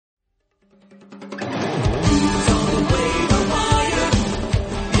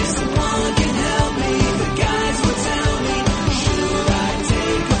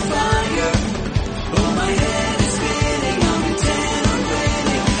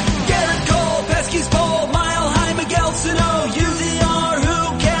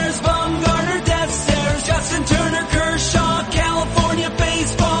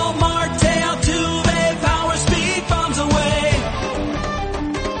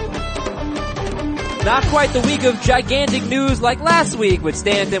Not quite the week of gigantic news like last week with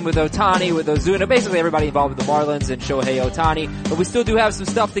Stanton, with Ohtani, with Ozuna, basically everybody involved with the Marlins and Shohei Ohtani. But we still do have some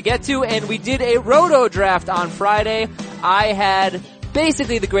stuff to get to, and we did a roto draft on Friday. I had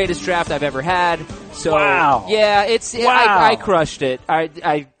basically the greatest draft I've ever had. So, wow. Yeah, I crushed it.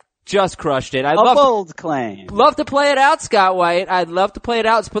 I just crushed it. Bold claim. Love to play it out, Scott White. I'd love to play it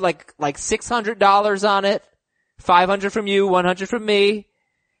out. Let's put like $600 on it. 500 from you, 100 from me.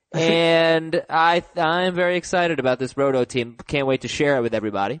 And I'm very excited about this roto team. Can't wait to share it with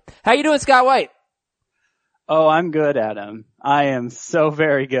everybody. How you doing, Scott White? Oh, I'm good, Adam. I am so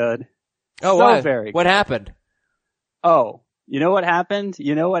very good. Oh, so very good. What happened? Oh, you know what happened?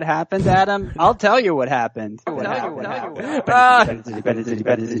 You know what happened, Adam? I'll tell you what happened. Oh,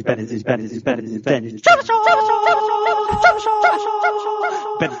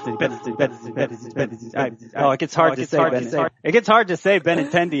 it gets hard to say. It gets hard to say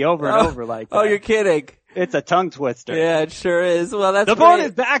Benintendi over and over like that. Oh, you're kidding. It's a tongue twister. Yeah, it sure is. Well, that's the board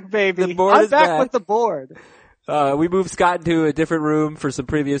is back, baby. The board I'm is back with the board. We moved Scott into a different room for some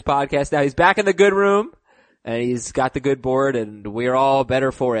previous podcasts. Now he's back in the good room. And he's got the good board, and we're all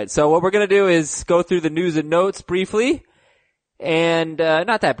better for it. So what we're going to do is go through the news and notes briefly, and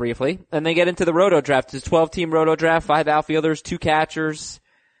not that briefly, and then get into the roto draft. It's a 12-team roto draft, 5 outfielders, 2 catchers,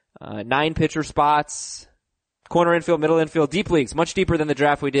 9 pitcher spots, corner infield, middle infield, deep leagues, much deeper than the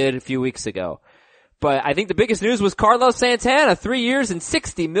draft we did a few weeks ago. But I think the biggest news was Carlos Santana, 3 years and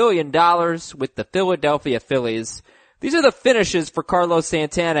 $60 million with the Philadelphia Phillies. These are the finishes for Carlos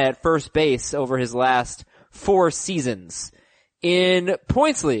Santana at first base over his last 4 seasons. In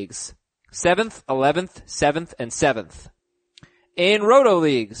points leagues, 7th, 11th, 7th, and 7th. In roto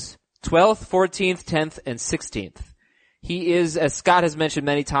leagues, 12th, 14th, 10th, and 16th. He is, as Scott has mentioned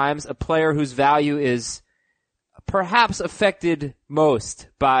many times, a player whose value is perhaps affected most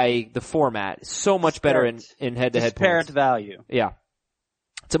by the format. So much better in head-to-head disparate points. Value. Yeah.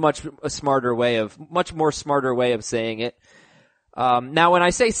 It's a much more smarter way of saying it. Now when I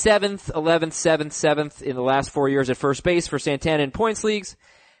say 7th, 11th, 7th in the last 4 years at first base for Santana in points leagues,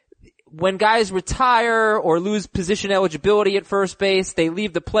 when guys retire or lose position eligibility at first base, they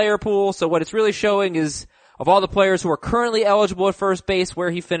leave the player pool. So what it's really showing is of all the players who are currently eligible at first base, where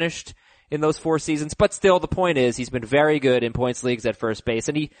he finished in those 4 seasons. But still, the point is he's been very good in points leagues at first base,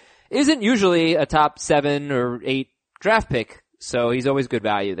 and he isn't usually a top 7 or 8 draft pick. So he's always good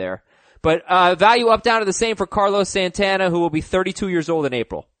value there. But value up down to the same for Carlos Santana, who will be 32 years old in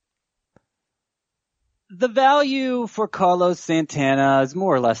April. The value for Carlos Santana is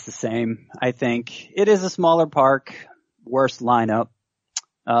more or less the same, I think. It is a smaller park, worse lineup.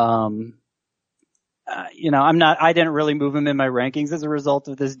 I didn't really move him in my rankings as a result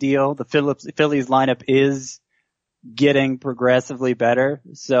of this deal. The Phillies lineup is getting progressively better.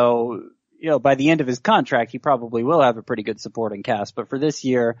 So, by the end of his contract, he probably will have a pretty good supporting cast. But for this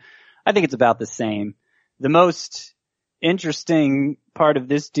year, I think it's about the same. The most interesting part of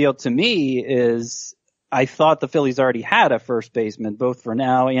this deal to me is I thought the Phillies already had a first baseman, both for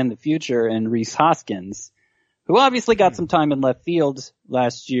now and the future, in Rhys Hoskins, who obviously got some time in left field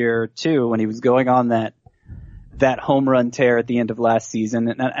last year too, when he was going on that home run tear at the end of last season.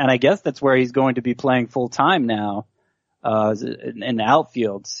 And I guess that's where he's going to be playing full time now, in the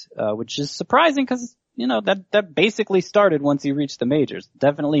outfield, which is surprising because that basically started once he reached the majors.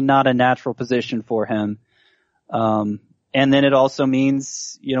 Definitely not a natural position for him. And then it also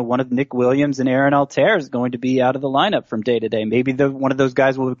means, one of Nick Williams and Aaron Altair is going to be out of the lineup from day to day. Maybe one of those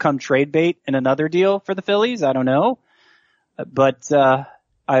guys will become trade bait in another deal for the Phillies. I don't know. But,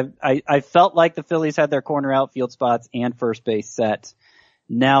 I felt like the Phillies had their corner outfield spots and first base set.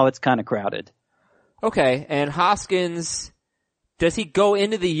 Now it's kind of crowded. Okay. And Hoskins, does he go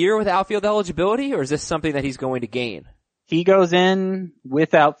into the year with outfield eligibility, or is this something that he's going to gain? He goes in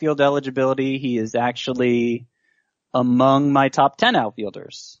with outfield eligibility. He is actually among my top 10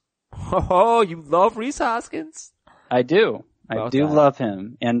 outfielders. Oh, you love Rhys Hoskins? I do. I do love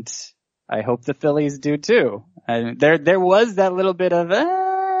him. And I hope the Phillies do too. There was that little bit of,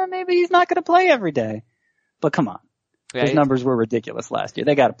 maybe he's not going to play every day. But come on. Yeah, his numbers were ridiculous last year.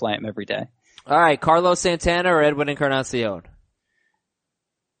 They got to play him every day. All right. Carlos Santana or Edwin Encarnacion?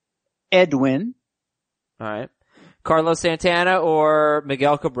 Edwin. All right. Carlos Santana or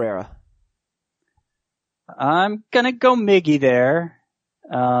Miguel Cabrera? I'm gonna go Miggy there.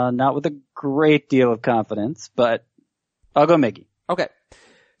 Not with a great deal of confidence, but I'll go Miggy. Okay.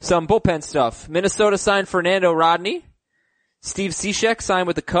 Some bullpen stuff. Minnesota signed Fernando Rodney. Steve Cishek signed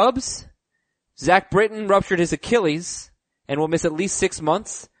with the Cubs. Zach Britton ruptured his Achilles and will miss at least 6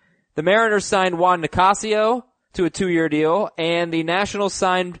 months. The Mariners signed Juan Nicasio to a 2-year deal, and the Nationals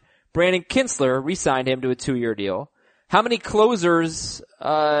signed Brandon Kintzler re-signed him to a 2-year deal. How many closers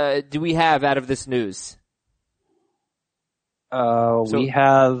do we have out of this news? We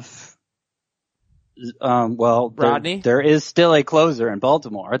have, Rodney? There is still a closer in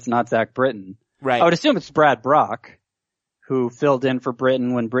Baltimore. It's not Zach Britton. Right. I would assume it's Brad Brock, who filled in for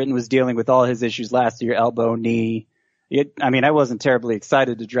Britton when Britton was dealing with all his issues last year, elbow, knee. I wasn't terribly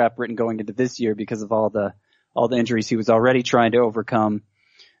excited to draft Britton going into this year because of all the injuries he was already trying to overcome.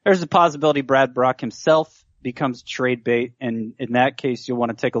 There's a possibility Brad Brock himself becomes trade bait, and in that case, you'll want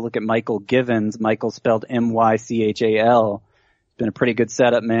to take a look at Michael Givens. Michael spelled Mychal. He's been a pretty good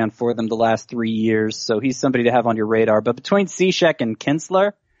setup man for them the last 3 years, so he's somebody to have on your radar. But between Cishek and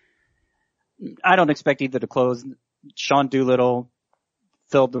Kintzler, I don't expect either to close. Sean Doolittle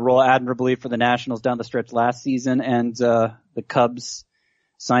filled the role admirably for the Nationals down the stretch last season, and the Cubs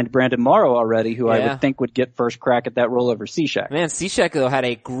signed Brandon Morrow already, who I would think would get first crack at that role over Cishek. Man, Cishek, though, had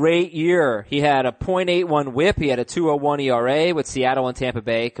a great year. He had a .81 whip. He had a 2.01 ERA with Seattle and Tampa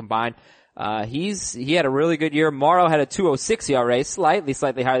Bay combined. He had a really good year. Morrow had a 2.06 ERA,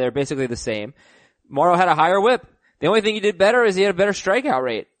 slightly higher. They're basically the same. Morrow had a higher whip. The only thing he did better is he had a better strikeout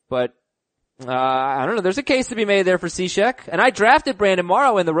rate. But, I don't know. There's a case to be made there for Cishek. And I drafted Brandon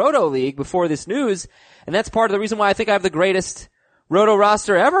Morrow in the Roto League before this news. And that's part of the reason why I think I have the greatest Roto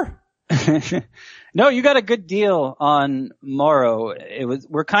roster ever. No, you got a good deal on Morrow.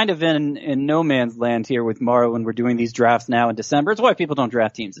 We're kind of in no man's land here with Morrow when we're doing these drafts now in December. It's why people don't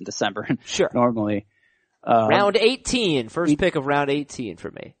draft teams in December. Sure. Normally. Round 18. First pick of round 18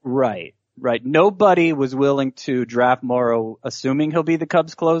 for me. Right. Nobody was willing to draft Morrow assuming he'll be the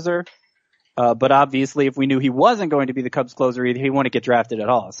Cubs closer. But obviously if we knew he wasn't going to be the Cubs closer either, he wouldn't get drafted at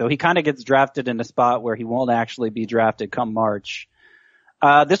all. So he kind of gets drafted in a spot where he won't actually be drafted come March.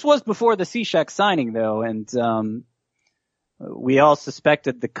 This was before the Cishek signing though, and we all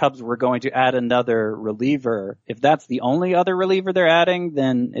suspected the Cubs were going to add another reliever. If that's the only other reliever they're adding,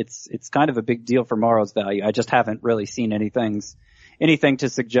 then it's kind of a big deal for Morrow's value. I just haven't really seen anything to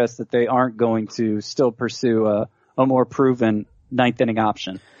suggest that they aren't going to still pursue a more proven ninth inning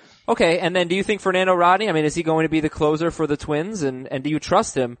option. Okay, and then do you think Fernando Rodney, is he going to be the closer for the Twins, and do you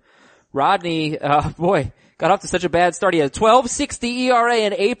trust him? Rodney, got off to such a bad start. He had a 12.60 ERA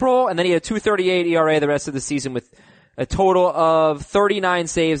in April, and then he had a 2.38 ERA the rest of the season with a total of 39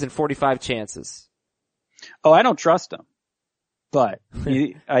 saves and 45 chances. Oh, I don't trust him, but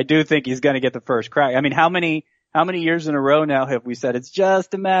I do think he's going to get the first crack. How many years in a row now have we said it's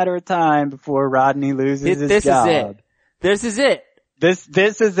just a matter of time before Rodney loses his job? This is it.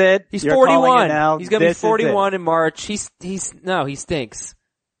 This is it. He's You're 41. Now. He's going to be 41 in March. He stinks.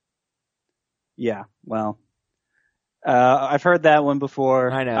 Yeah, well, I've heard that one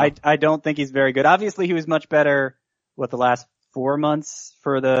before. I know. I don't think he's very good. Obviously, he was much better, the last 4 months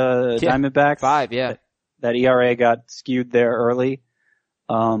for the Diamondbacks? 5, yeah. That ERA got skewed there early.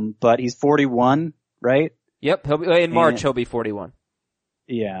 But he's 41, right? Yep, in March he'll be 41.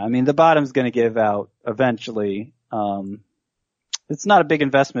 Yeah, the bottom's gonna give out eventually. It's not a big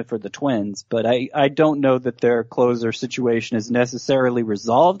investment for the Twins, but I don't know that their closer situation is necessarily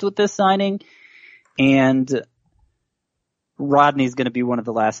resolved with this signing. And Rodney's going to be one of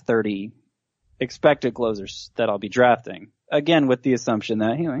the last 30 expected closers that I'll be drafting. Again, with the assumption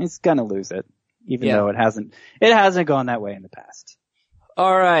that he's going to lose it, even though it hasn't gone that way in the past.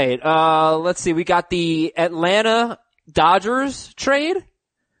 All right. Let's see. We got the Atlanta Dodgers trade,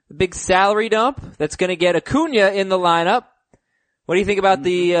 the big salary dump that's going to get Acuna in the lineup. What do you think about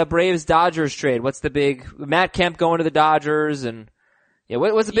the Braves Dodgers trade? What's the big Matt Kemp going to the Dodgers, and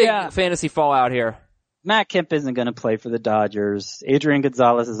what's the big fantasy fallout here? Matt Kemp isn't going to play for the Dodgers. Adrian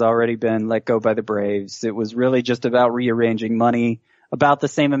Gonzalez has already been let go by the Braves. It was really just about rearranging money, about the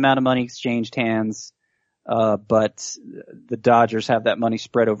same amount of money exchanged hands. But the Dodgers have that money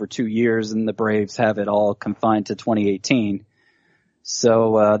spread over 2 years, and the Braves have it all confined to 2018.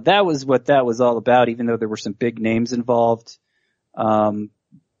 So that was what that was all about, even though there were some big names involved.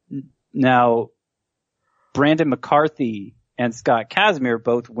 Now, Brandon McCarthy and Scott Kazmir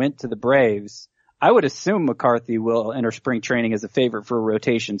both went to the Braves. I would assume McCarthy will enter spring training as a favorite for a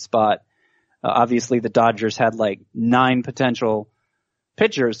rotation spot. Obviously the Dodgers had 9 potential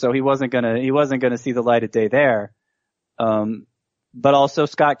pitchers, so he wasn't gonna see the light of day there. But also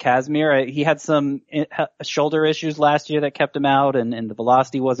Scott Kazmir, he had some shoulder issues last year that kept him out, and the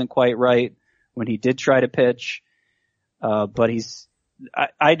velocity wasn't quite right when he did try to pitch. But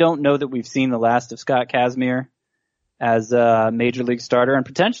I don't know that we've seen the last of Scott Kazmir as a major league starter and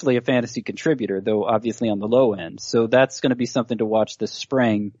potentially a fantasy contributor, though obviously on the low end. So that's going to be something to watch this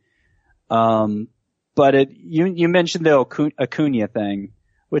spring. But you mentioned the Acuna thing.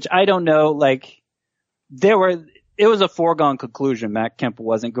 which I don't know, it was a foregone conclusion. Matt Kemp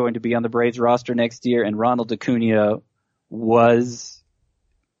wasn't going to be on the Braves roster next year, and Ronald Acuna was.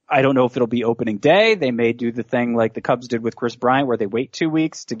 I don't know if it'll be opening day. They may do the thing like the Cubs did with Chris Bryant where they wait 2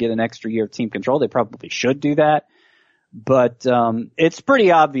 weeks to get an extra year of team control. They probably should do that. But it's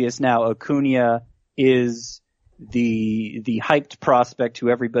pretty obvious now Acuna is the hyped prospect who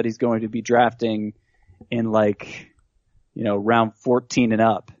everybody's going to be drafting in round 14 and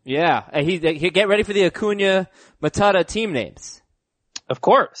up. Yeah, he get ready for the Acuna Matata team names. Of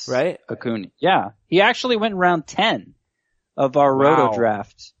course. Right? Acuna. Yeah. He actually went in round 10 of our Roto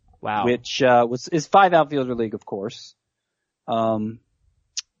draft. Wow. Which is 5 outfielder league, of course.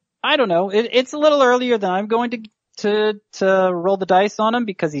 I don't know. It's a little earlier than I'm going to roll the dice on him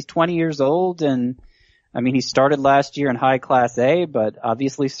because he's 20 years old, and I mean he started last year in high class A, but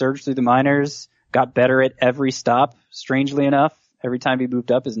obviously surged through the minors, got better at every stop, strangely enough. Every time he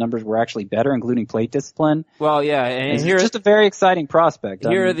moved up, his numbers were actually better, including plate discipline. Well, yeah, and he's just a very exciting prospect.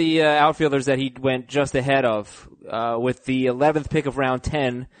 Here are the outfielders that he went just ahead of. With the 11th pick of round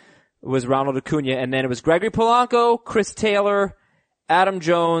 10 was Ronald Acuna, and then it was Gregory Polanco, Chris Taylor, Adam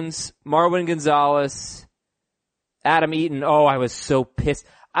Jones, Marwin Gonzalez, Adam Eaton. Oh, I was so pissed.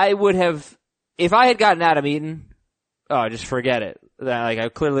 I would have, if I had gotten Adam Eaton, just forget it. I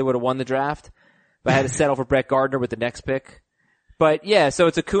clearly would have won the draft. But I had to settle for Brett Gardner with the next pick. But yeah, so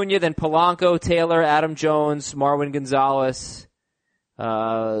it's Acuna, then Polanco, Taylor, Adam Jones, Marwin Gonzalez,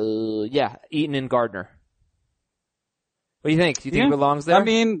 Eaton and Gardner. What do you think? Do you think he belongs there? I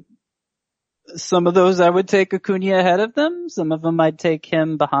mean, some of those I would take Acuna ahead of them. Some of them I'd take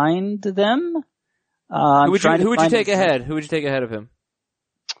him behind them. Who would you take ahead? Who would you take ahead of him?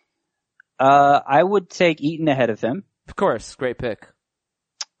 I would take Eaton ahead of him. Of course, great pick.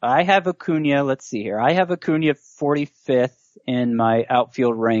 I have Acuna, let's see here. I have Acuna 45th in my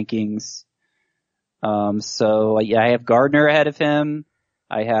outfield rankings. I have Gardner ahead of him.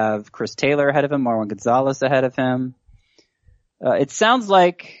 I have Chris Taylor ahead of him, Marwin Gonzalez ahead of him. It sounds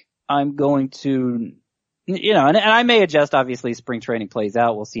like I'm going to, and I may adjust, obviously, spring training plays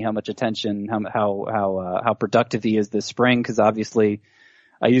out. We'll see how much attention, how productive he is this spring, because obviously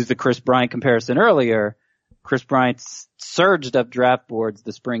I used the Chris Bryant comparison earlier. Chris Bryant surged up draft boards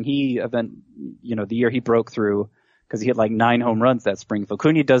the spring the year he broke through, because he hit 9 home runs that spring. If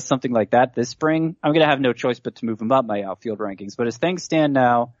Acuna does something like that this spring, I'm going to have no choice but to move him up my outfield rankings. But as things stand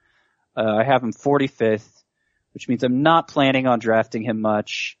now, I have him 45th, which means I'm not planning on drafting him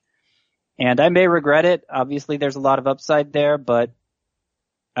much. And I may regret it. Obviously, there's a lot of upside there, but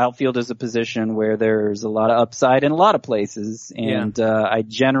outfield is a position where there's a lot of upside in a lot of places. And I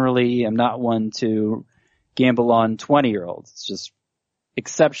generally am not one to gamble on 20-year-olds. It's just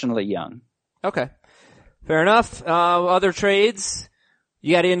exceptionally young. Okay. Fair enough. Other trades.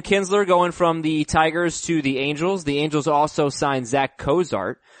 You got Ian Kinsler going from the Tigers to the Angels. The Angels also signed Zach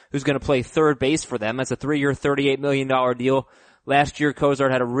Cozart, who's going to play third base for them. That's a 3-year, $38 million deal. Last year,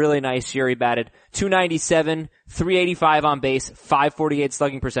 Cozart had a really nice year. He batted .297, .385 on base, .548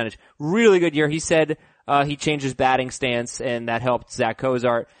 slugging percentage. Really good year. He said he changed his batting stance, and that helped Zach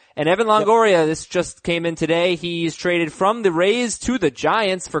Cozart. And Evan Longoria, this just came in today. He's traded from the Rays to the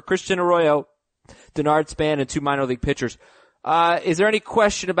Giants for Christian Arroyo, Denard Span, and 2 minor league pitchers. Is there any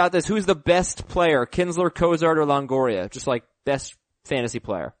question about this? Who's the best player, Kinsler, Cozart, or Longoria? Just best fantasy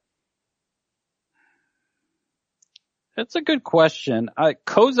player. That's a good question.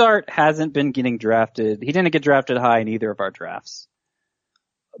 Cozart hasn't been getting drafted. He didn't get drafted high in either of our drafts.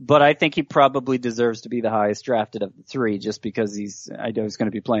 But I think he probably deserves to be the highest drafted of the 3 just because I know he's going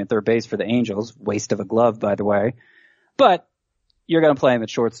to be playing third base for the Angels. Waste of a glove, by the way. But you're going to play him at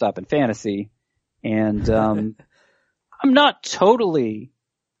shortstop in fantasy. And I'm not totally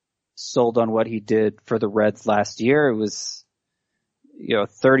sold on what he did for the Reds last year. It was, a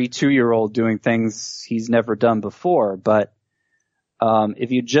 32-year-old doing things he's never done before. But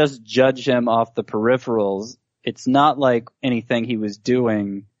if you just judge him off the peripherals, it's not like anything he was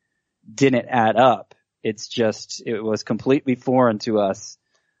doing didn't add up. It's just, it was completely foreign to us.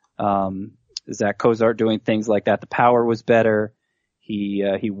 Zach Cozart doing things like that. The power was better.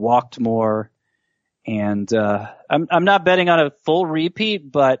 He walked more. And I'm not betting on a full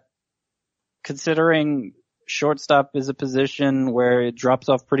repeat, but considering shortstop is a position where it drops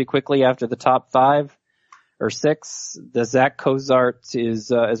off pretty quickly after the top 5 or 6, the Zach Cozart is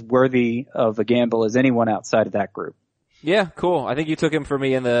as worthy of a gamble as anyone outside of that group. Yeah, cool. I think you took him for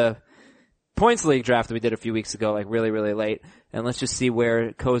me in the points league draft that we did a few weeks ago, really, really late. And let's just see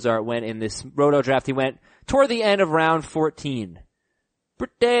where Cozart went in this Roto draft. He went toward the end of round 14.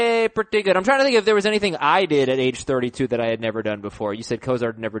 Pretty good. I'm trying to think if there was anything I did at age 32 that I had never done before. You said Kozar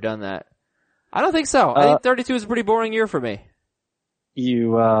had never done that. I don't think so. I think 32 is a pretty boring year for me.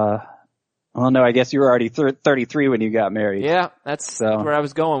 Well, no, I guess you were already 33 when you got married. Yeah, that's where I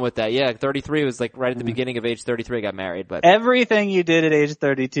was going with that. Yeah, 33 was like right at the beginning of age 33 I got married, but. Everything you did at age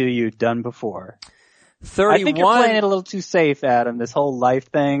 32 you'd done before. 31. I think you're playing it a little too safe, Adam, this whole life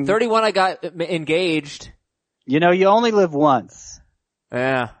thing. 31 I got engaged. You know, you only live once.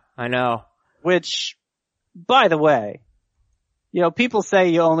 Yeah, I know. Which, by the way, you know, people say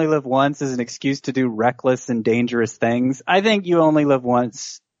you only live once as an excuse to do reckless and dangerous things. I think you only live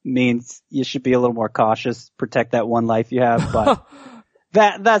once means you should be a little more cautious, protect that one life you have, but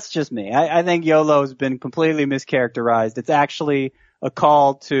that's just me. I think YOLO has been completely mischaracterized. It's actually a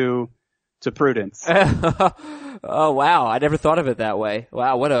call to prudence. Oh wow, I never thought of it that way.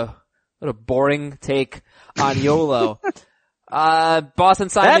 Wow, what a boring take on YOLO. Boston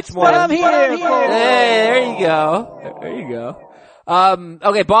signed Mitch Moreland. That's what I'm here for. Hey, there you go.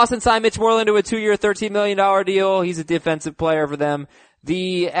 Okay, Boston signed Mitch Moreland to a 2-year, $13 million deal. He's a defensive player for them.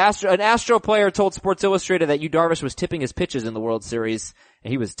 An Astro player told Sports Illustrated that Yu Darvish was tipping his pitches in the World Series,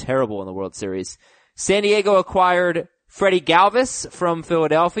 and he was terrible in the World Series. San Diego acquired Freddie Galvis from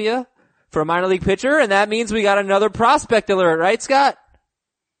Philadelphia for a minor league pitcher, and that means we got another prospect alert, right, Scott?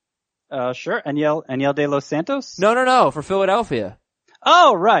 Sure. Aniel de los Santos? No, for Philadelphia.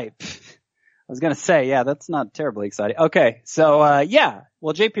 Oh, right. I was gonna say, yeah, that's not terribly exciting. Okay, so, well,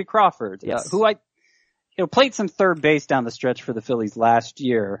 JP Crawford, yes. Who played some third base down the stretch for the Phillies last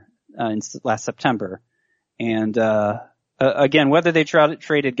year, last September. And, again, whether they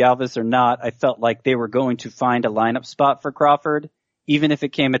traded Galvis or not, I felt like they were going to find a lineup spot for Crawford, even if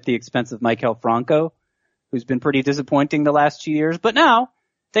it came at the expense of Maikel Franco, who's been pretty disappointing the last 2 years. But now,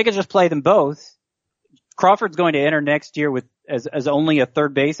 they could just play them both. Crawford's going to enter next year as only a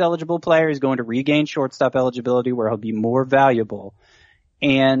third base eligible player. He's going to regain shortstop eligibility where he'll be more valuable.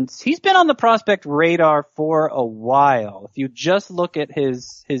 And he's been on the prospect radar for a while. If you just look at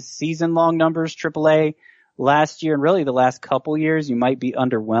his season long numbers, AAA last year and really the last couple years, you might be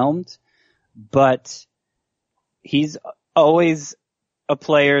underwhelmed, but he's always a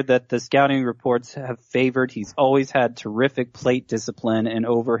player that the scouting reports have favored. He's always had terrific plate discipline, and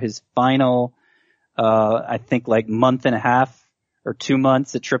over his final, I think like month and a half or 2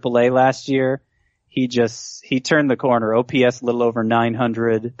 months at AAA last year, he turned the corner. OPS a little over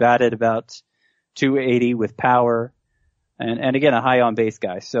 900, batted about 280 with power, and again, a high on base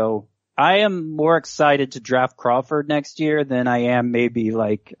guy. So I am more excited to draft Crawford next year than I am maybe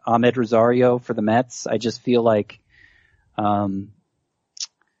like Ahmed Rosario for the Mets. I just feel like,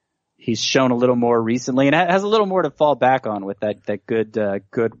 he's shown a little more recently and has a little more to fall back on with that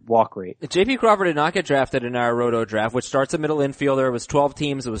good walk rate. JP Crawford did not get drafted in our Roto draft, which starts a middle infielder. It was 12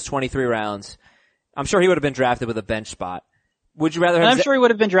 teams. It was 23 rounds. I'm sure he would have been drafted with a bench spot. Would you rather have... I'm sure he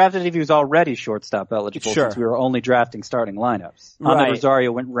would have been drafted if he was already shortstop eligible, sure, since we were only drafting starting lineups. Right. Ahmed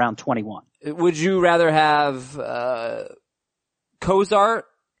Rosario went round 21. Would you rather have Cozart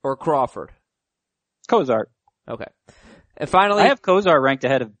or Crawford? Cozart. Okay. And finally... I have Cozart ranked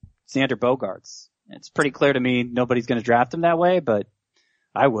ahead of Xander Bogaerts. It's pretty clear to me nobody's going to draft him that way, but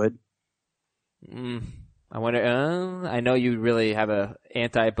I would. I wonder, I know you really have a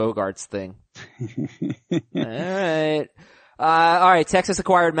anti-Bogaerts thing. Alright. Alright, Texas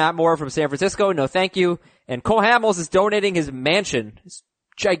acquired Matt Moore from San Francisco. No thank you. And Cole Hamels is donating his mansion, his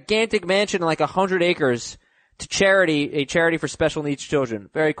gigantic mansion, like 100 acres, to a charity for special needs children.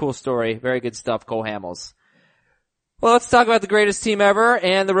 Very cool story. Very good stuff, Cole Hamels. Well, let's talk about the greatest team ever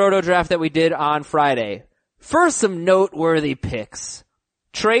and the Roto draft that we did on Friday. First, some noteworthy picks.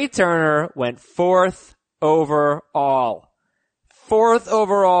 Trey Turner went 4th overall. 4th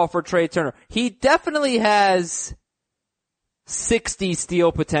overall for Trey Turner. He definitely has 60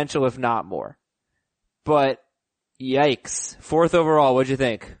 steal potential, if not more. But, yikes. 4th overall, what'd you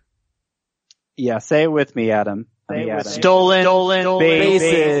think? Yeah, say it with me, Adam. Stolen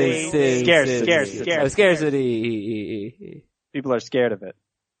bases. Scarcity. People are scared of it.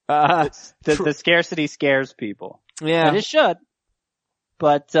 The scarcity scares people. Yeah. And it should.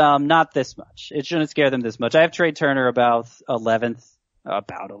 But, not this much. It shouldn't scare them this much. I have Trey Turner about 11th.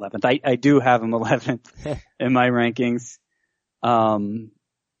 I do have him 11th in my rankings.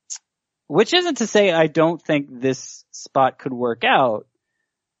 Which isn't to say I don't think this spot could work out.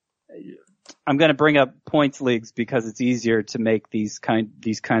 I'm going to bring up points leagues because it's easier to make these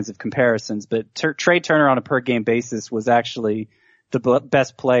kinds of comparisons. But Trey Turner on a per game basis was actually the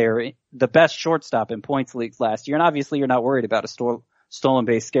best player, the best shortstop in points leagues last year. And obviously you're not worried about a stolen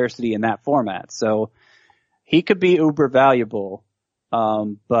base scarcity in that format. So he could be uber valuable.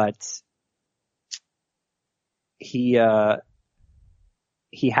 But he has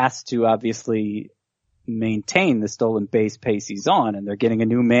to obviously maintain the stolen base pace he's on, and they're getting a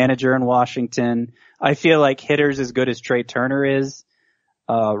new manager in Washington. I feel like hitters as good as Trey Turner is,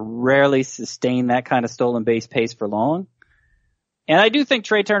 rarely sustain that kind of stolen base pace for long. And I do think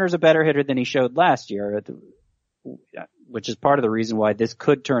Trey Turner's a better hitter than he showed last year, which is part of the reason why this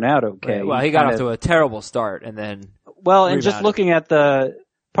could turn out okay. Right. Well, he got off to a terrible start and then and just looking at the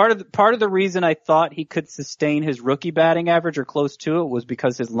part of the reason I thought he could sustain his rookie batting average or close to it was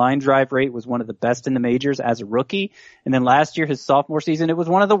because his line drive rate was one of the best in the majors as a rookie. And then last year, his sophomore season, it was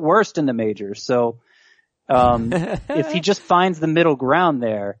one of the worst in the majors. So, if he just finds the middle ground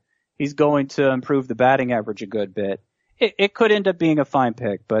there, he's going to improve the batting average a good bit. It could end up being a fine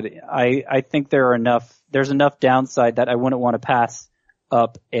pick, but I think there's enough downside that I wouldn't want to pass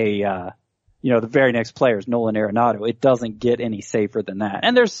up the very next player is Nolan Arenado. It doesn't get any safer than that.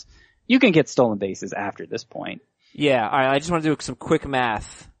 And you can get stolen bases after this point. Yeah, all right, I just want to do some quick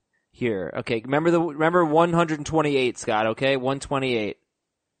math here. Okay, remember 128, Scott, okay? 128.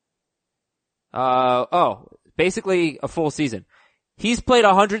 Basically a full season. He's played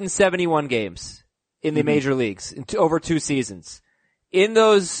 171 games in the major leagues over 2 seasons. In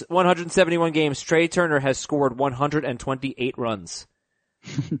those 171 games, Trey Turner has scored 128 runs.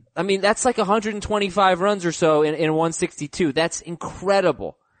 I mean, that's like 125 runs or so in 162. That's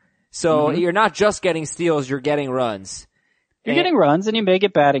incredible. So you're not just getting steals, you're getting runs. You're getting runs, and you may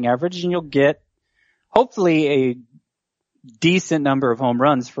get batting average, and you'll get hopefully a decent number of home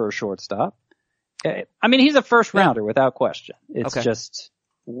runs for a shortstop. I mean, he's a first rounder without question. It's just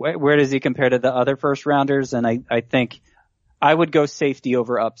where does he compare to the other first rounders? And I think I would go safety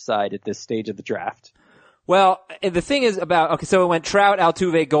over upside at this stage of the draft. Well, the thing is so it went Trout,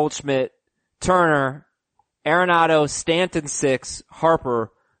 Altuve, Goldschmidt, Turner, Arenado, Stanton 6,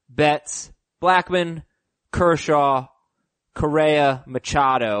 Harper, Betts, Blackmon, Kershaw, Correa,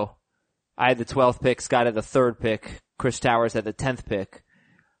 Machado. I had the 12th pick, Scott had the 3rd pick, Chris Towers had the 10th pick.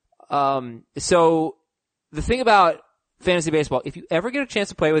 So the thing about fantasy baseball, if you ever get a chance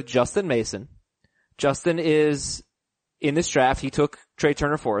to play with Justin Mason, Justin is in this draft, he took Trey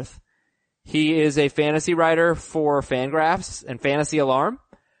Turner 4th. He is a fantasy writer for Fangraphs and Fantasy Alarm.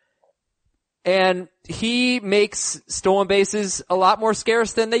 And he makes stolen bases a lot more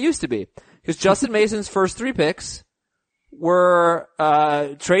scarce than they used to be. Because Justin Mason's first 3 picks were,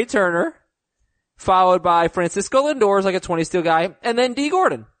 Trey Turner, followed by Francisco Lindor, like a 20 steal guy, and then D.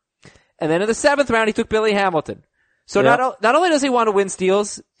 Gordon. And then in the 7th round, he took Billy Hamilton. So not only does he want to win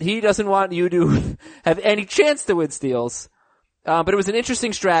steals, he doesn't want you to have any chance to win steals. But it was an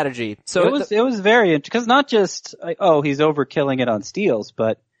interesting strategy. So it was very interesting, because not just, he's overkilling it on steals,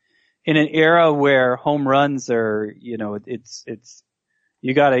 but in an era where home runs are, it's,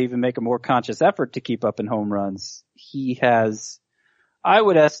 you gotta even make a more conscious effort to keep up in home runs. He has, I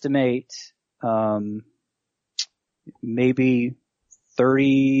would estimate, maybe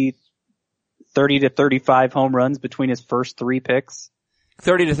 30 to 35 home runs between his first 3 picks.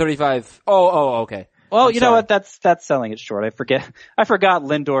 30 to 35. Oh, okay. Well, you know what? That's selling it short. I forgot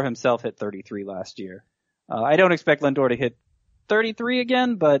Lindor himself hit 33 last year. I don't expect Lindor to hit 33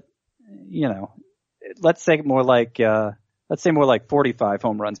 again, but, let's say more like 45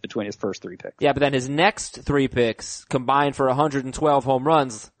 home runs between his first 3 picks. Yeah, but then his next 3 picks combined for 112 home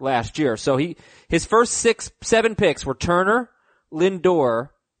runs last year. So his first 7 picks were Turner,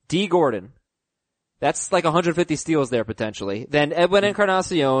 Lindor, D. Gordon. That's like 150 steals there potentially. Then Edwin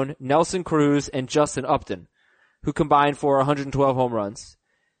Encarnacion, Nelson Cruz, and Justin Upton, who combined for 112 home runs.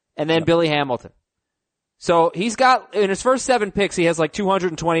 And then Billy Hamilton. So he's got, in his first 7 picks, he has like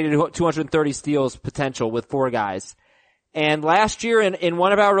 220 to 230 steals potential with 4 guys. And last year in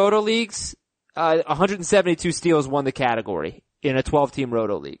one of our Roto leagues, 172 steals won the category in a 12-team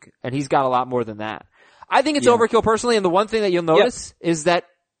Roto league. And he's got a lot more than that. I think it's overkill personally, and the one thing that you'll notice is that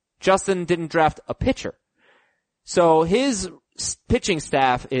Justin didn't draft a pitcher. So his pitching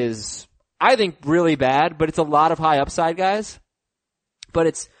staff is, I think, really bad, but it's a lot of high upside guys. But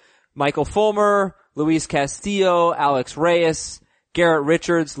it's Michael Fulmer, Luis Castillo, Alex Reyes, Garrett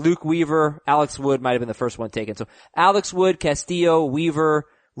Richards, Luke Weaver, Alex Wood might have been the first one taken. So Alex Wood, Castillo, Weaver,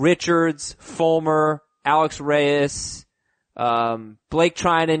 Richards, Fulmer, Alex Reyes, Blake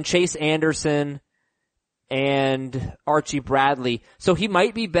Trinan, Chase Anderson, and Archie Bradley. So he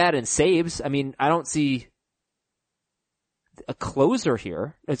might be bad in saves. I mean, I don't see a closer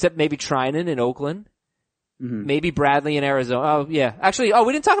here, except maybe Trinan in Oakland. Mm-hmm. Maybe Bradley in Arizona. Oh, yeah. Actually,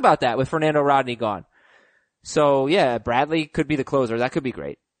 we didn't talk about that with Fernando Rodney gone. So, yeah, Bradley could be the closer. That could be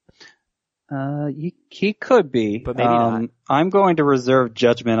great. He could be, but maybe not. I'm going to reserve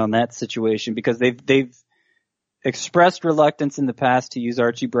judgment on that situation because they've expressed reluctance in the past to use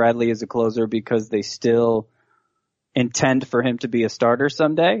Archie Bradley as a closer because they still intend for him to be a starter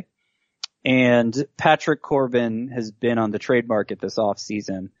someday. And Patrick Corbin has been on the trade market this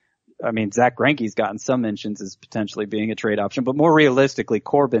offseason. I mean, Zach Greinke's gotten some mentions as potentially being a trade option, but more realistically,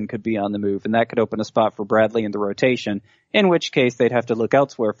 Corbin could be on the move, and that could open a spot for Bradley in the rotation, in which case they'd have to look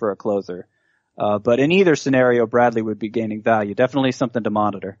elsewhere for a closer. But in either scenario, Bradley would be gaining value. Definitely something to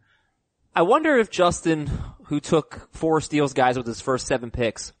monitor. I wonder if Justin, who took 4 steals guys with his first 7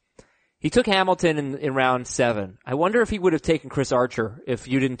 picks, he took Hamilton in round 7. I wonder if he would have taken Chris Archer if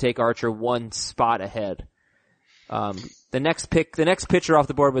you didn't take Archer one spot ahead. The next pitcher off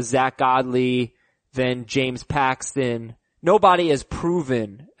the board was Zach Godley, then James Paxton. Nobody as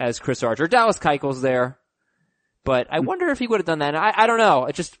proven as Chris Archer. Dallas Keuchel's there. But I wonder if he would have done that. I don't know.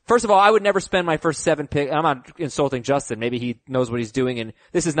 It just, first of all, I would never spend my first 7 pick. I'm not insulting Justin. Maybe he knows what he's doing, and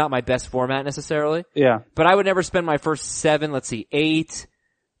this is not my best format necessarily. Yeah. But I would never spend my first 7, 8,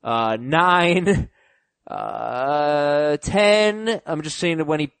 9, 10. I'm just saying that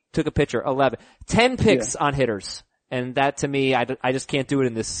when he took a pitcher, 11. 10 picks on hitters. And that to me, I just can't do it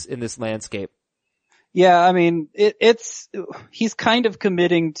in this landscape. Yeah, I mean, he's kind of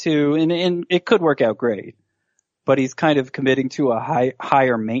committing to, and it could work out great, but he's kind of committing to a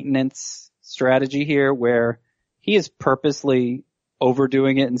higher maintenance strategy here where he is purposely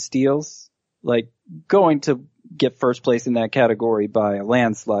overdoing it in steals, like going to get first place in that category by a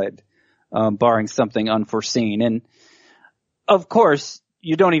landslide, barring something unforeseen. And of course,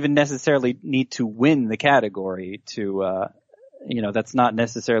 you don't even necessarily need to win the category to, that's not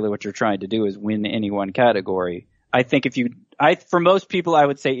necessarily what you're trying to do is win any one category. I think for most people, I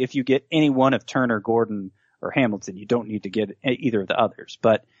would say if you get any one of Turner, Gordon, or Hamilton, you don't need to get either of the others.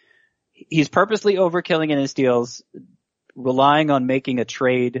 But he's purposely overkilling in his deals, relying on making a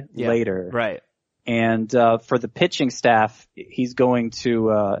trade later. Right. And for the pitching staff, it's going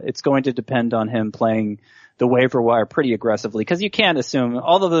to depend on him playing the waiver wire pretty aggressively because you can't assume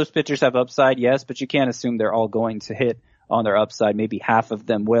all of those pitchers have upside, yes, but you can't assume they're all going to hit on their upside. Maybe half of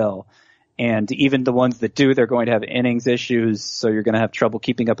them will. And even the ones that do, they're going to have innings issues. So you're going to have trouble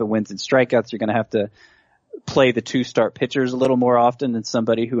keeping up in wins and strikeouts. You're going to have to play the 2-start pitchers a little more often than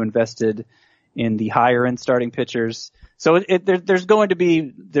somebody who invested in the higher end starting pitchers. So there's going to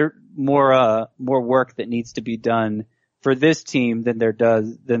be more work that needs to be done for this team than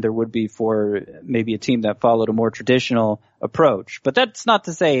there would be for maybe a team that followed a more traditional approach. But that's not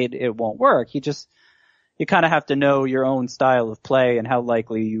to say it won't work. You kind of have to know your own style of play and how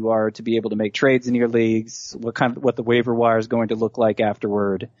likely you are to be able to make trades in your leagues, what the waiver wire is going to look like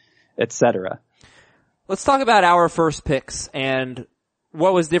afterward, etc. Let's talk about our first picks and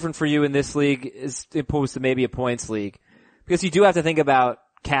what was different for you in this league as opposed to maybe a points league. Because you do have to think about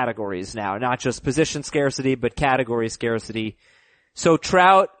categories now, not just position scarcity, but category scarcity. So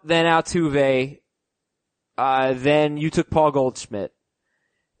Trout, then Altuve, then you took Paul Goldschmidt.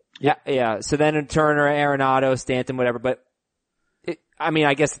 Yeah. So then in Turner, Arenado, Stanton, whatever. But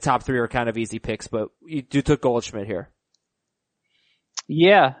I guess the top 3 are kind of easy picks, but you took Goldschmidt here.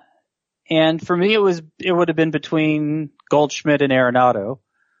 Yeah. And for me, it would have been between Goldschmidt and Arenado.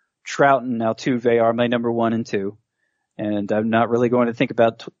 Trout and Altuve are my number 1 and 2. And I'm not really going to think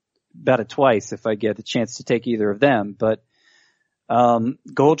about it twice if I get the chance to take either of them. But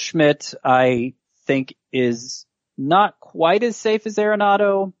Goldschmidt, I think, is not quite as safe as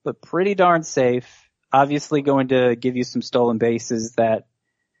Arenado, but pretty darn safe. Obviously going to give you some stolen bases that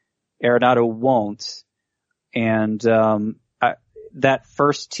Arenado won't. And that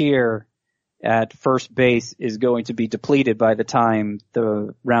first tier at first base is going to be depleted by the time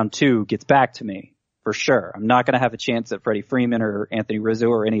the round 2 gets back to me. For sure. I'm not going to have a chance at Freddie Freeman or Anthony Rizzo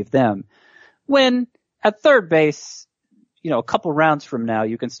or any of them. When at third base, a couple rounds from now,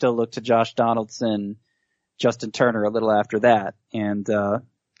 you can still look to Josh Donaldson, Justin Turner a little after that. And,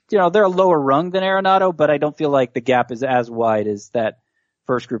 they're a lower rung than Arenado, but I don't feel like the gap is as wide as that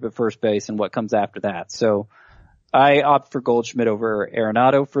first group at first base and what comes after that. So I opt for Goldschmidt over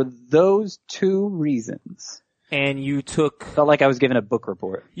Arenado for those 2 reasons. And you felt like I was given a book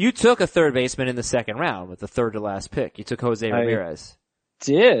report. You took a third baseman in the second round with the third to last pick. You took Jose Ramirez.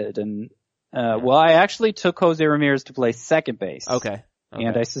 Did. And, I actually took Jose Ramirez to play second base. Okay.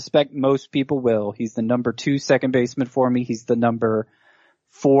 And I suspect most people will. He's the number 2 second baseman for me. He's the number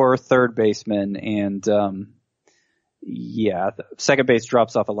 4 third baseman. And, second base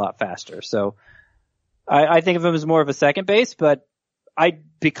drops off a lot faster. So I think of him as more of a second base, but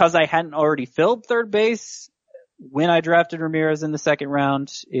because I hadn't already filled third base, when I drafted Ramirez in the second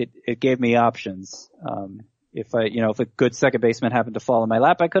round, it gave me options. If a good second baseman happened to fall in my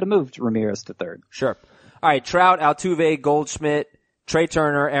lap, I could have moved Ramirez to third. Sure. All right, Trout, Altuve, Goldschmidt, Trey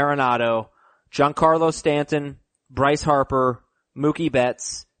Turner, Arenado, Giancarlo Stanton, Bryce Harper, Mookie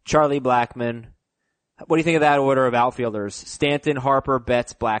Betts, Charlie Blackmon. What do you think of that order of outfielders? Stanton, Harper,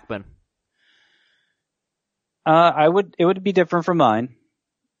 Betts, Blackmon. It would be different from mine.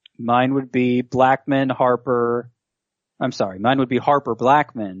 Mine would be Harper,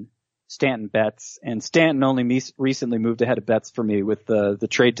 Blackmon, Stanton, Betts, and Stanton only recently moved ahead of Betts for me with the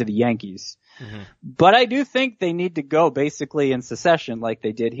trade to the Yankees. Mm-hmm. But I do think they need to go basically in succession like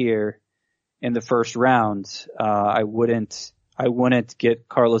they did here in the first round. I wouldn't get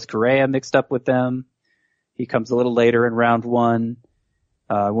Carlos Correa mixed up with them. He comes a little later in round one.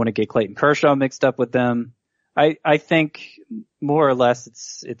 I wouldn't get Clayton Kershaw mixed up with them. I think more or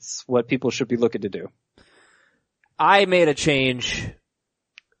less it's what people should be looking to do. I made a change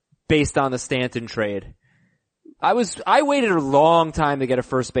based on the Stanton trade. I waited a long time to get a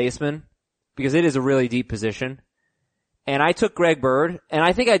first baseman because it is a really deep position. And I took Greg Bird, and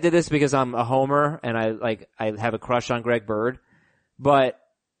I think I did this because I'm a homer and I have a crush on Greg Bird. But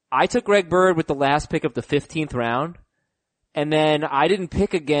I took Greg Bird with the last pick of the 15th round. And then I didn't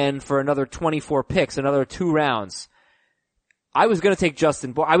pick again for another 24 picks, another 2 rounds. I was going to take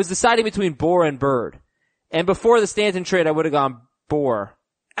Justin Bour. I was deciding between Bour and Bird. And before the Stanton trade, I would have gone Bour.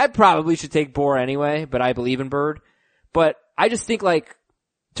 I probably should take Bour anyway, but I believe in Bird. But I just think in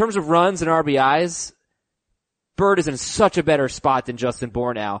terms of runs and RBIs, Bird is in such a better spot than Justin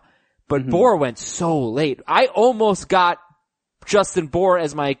Bour now. But Bour went so late. I almost got Justin Bour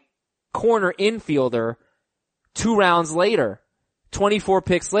as my corner infielder 2 rounds later, 24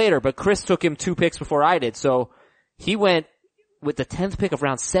 picks later, but Chris took him 2 picks before I did. So he went with the 10th pick of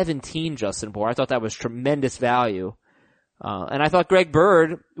round 17, Justin Bour. I thought that was tremendous value. And I thought Greg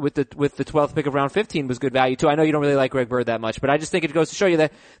Bird with the 12th pick of round 15 was good value too. I know you don't really like Greg Bird that much, but I just think it goes to show you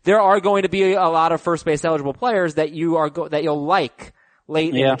that there are going to be a lot of first base eligible players that you'll like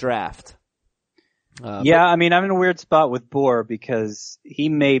late in the draft. I mean, I'm in a weird spot with Bour because he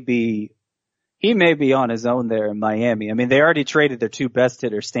may be on his own there in Miami. I mean, they already traded their 2 best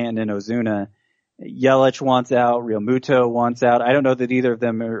hitters, Stanton and Ozuna. Yelich wants out. Real Muto wants out. I don't know that either of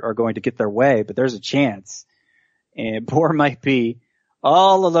them are going to get their way, but there's a chance. And Bour might be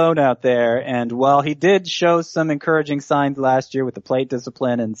all alone out there. And while he did show some encouraging signs last year with the plate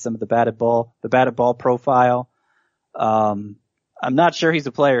discipline and some of the batted ball profile, I'm not sure he's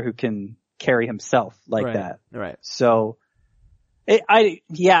a player who can carry himself like that. Right. So, I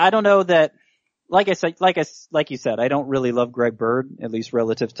don't know that. Like you said, I don't really love Greg Bird, at least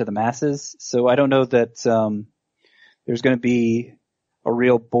relative to the masses. So I don't know that, there's going to be a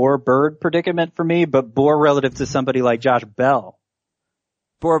real Bour-Bird predicament for me, but Bour relative to somebody like Josh Bell.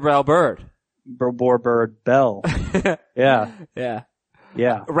 Bour-Bell-Bird. Bour-Bird-Bell. Yeah.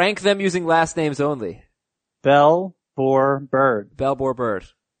 Yeah. Rank them using last names only. Bell, Bour, Bird. Bell, Bour, Bird.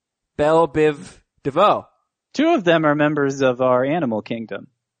 Bell, Biv, DeVoe. 2 of them are members of our animal kingdom.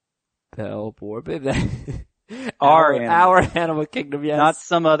 Bell, Bour, Biv. Our animal kingdom, yes. Not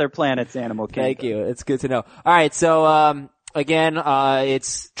some other planet's animal kingdom. Thank you. It's good to know. All right, so again,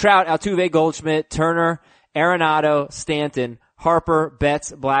 it's Trout, Altuve, Goldschmidt, Turner, Arenado, Stanton, Harper,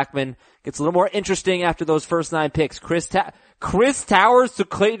 Betts, Blackmon. Gets a little more interesting after those first 9 picks. Chris Towers to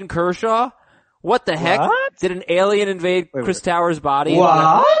Clayton Kershaw? What the heck? What? Did an alien invade Chris Towers' body?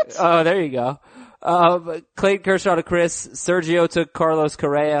 What? Oh, there you go. Clayton Kershaw to Chris. Sergio took Carlos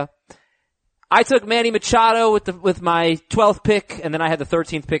Correa. I took Manny Machado with my 12th pick, and then I had the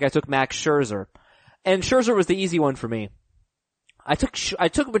 13th pick. I took Max Scherzer. And Scherzer was the easy one for me. I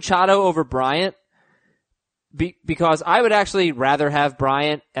took Machado over Bryant because I would actually rather have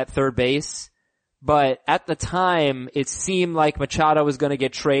Bryant at third base, but at the time it seemed like Machado was going to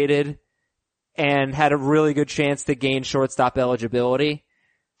get traded and had a really good chance to gain shortstop eligibility.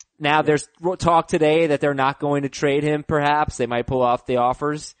 Now there's talk today that they're not going to trade him perhaps. They might pull off the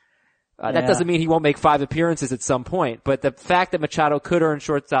offers. That doesn't mean he won't make 5 appearances at some point, but the fact that Machado could earn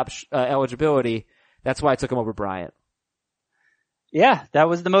shortstop eligibility, that's why I took him over Bryant. Yeah, that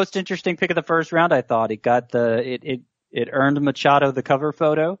was the most interesting pick of the first round, I thought. It got it earned Machado the cover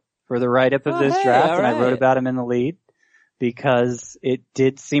photo for the write-up of this draft, and I wrote about him in the lead because it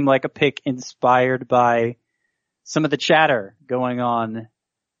did seem like a pick inspired by some of the chatter going on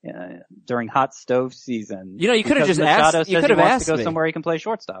during hot stove season. You know, you could have just asked. You could have asked to go me somewhere he can play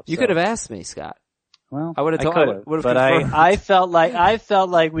shortstop. You could have asked me, Scott. Well, I would have told. But I felt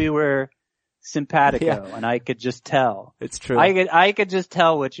like we were simpatico, and I could just tell. It's true. I could just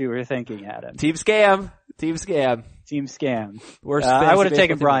tell what you were thinking, Adam. Team scam. Team scam. Team scam. Worst I would have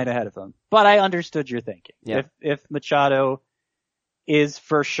taken baseball team. Bryant ahead of him, but I understood your thinking. Yeah. If Machado is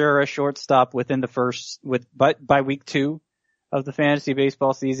for sure a shortstop within the by week 2 of the fantasy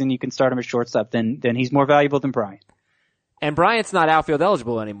baseball season, you can start him at shortstop, then he's more valuable than Bryant. And Bryant's not outfield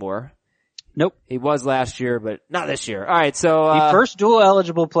eligible anymore. Nope. He was last year, but not this year. All right, so The first dual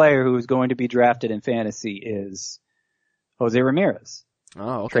eligible player who is going to be drafted in fantasy is Jose Ramirez.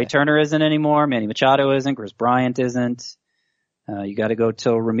 oh, okay. Trey Turner isn't anymore. Manny Machado isn't. Chris Bryant isn't. You got to go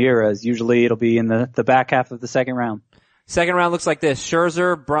till Ramirez. Usually it'll be in the back half of the second round. Second round looks like this: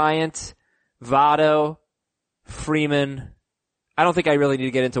 Scherzer, Bryant, Votto, Freeman. I don't think I really need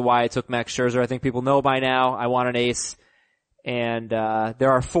to get into why I took Max Scherzer. I think people know by now. I want an ace, and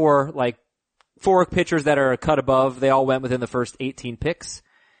there are four pitchers that are a cut above. They all went within the first 18 picks,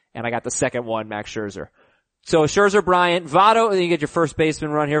 and I got the second one, Max Scherzer. So Scherzer, Bryant, Votto, and then you get your first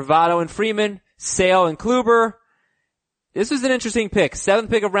baseman run here. Votto and Freeman, Sale and Kluber. This was an interesting pick. 7th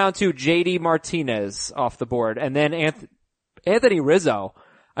pick of round 2, JD Martinez off the board. And then Anthony Rizzo.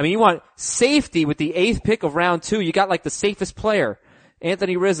 I mean, you want safety with the 8th pick of round 2. You got like the safest player,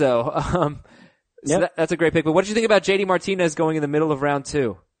 Anthony Rizzo. So that's a great pick. But what did you think about JD Martinez going in the middle of round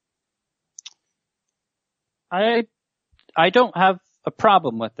 2? I don't have a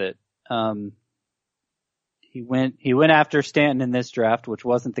problem with it. He went after Stanton in this draft, which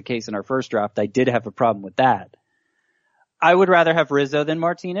wasn't the case in our first draft. I did have a problem with that. I would rather have Rizzo than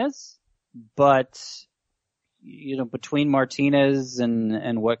Martinez, but between Martinez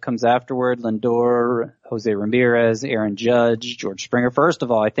and what comes afterward, Lindor, Jose Ramirez, Aaron Judge, George Springer. First of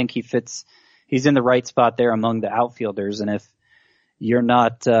all, I think he's in the right spot there among the outfielders. And if you're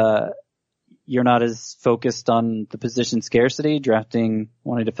not as focused on the position scarcity,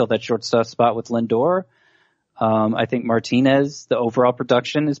 wanting to fill that shortstop spot with Lindor, I think Martinez, the overall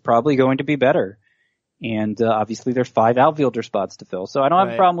production is probably going to be better. And obviously there's 5 outfielder spots to fill, so I don't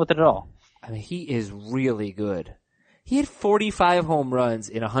have a problem with it at all. I mean, he is really good. He had 45 home runs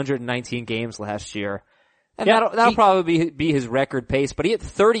in 119 games last year. And that'll probably be his record pace, but he had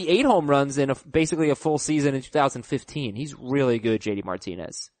 38 home runs in basically a full season in 2015. He's really good, JD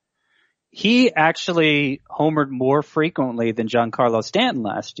Martinez. He actually homered more frequently than Giancarlo Stanton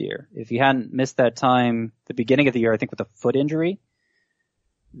last year. If he hadn't missed that time, the beginning of the year, I think with a foot injury,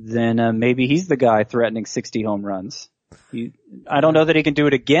 then maybe he's the guy threatening 60 home runs. I don't know that he can do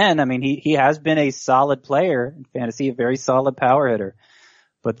it again. I mean, he has been a solid player in fantasy, a very solid power hitter.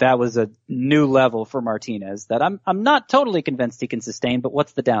 But that was a new level for Martinez that I'm not totally convinced he can sustain, but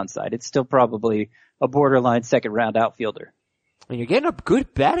what's the downside? It's still probably a borderline second round outfielder. And you're getting a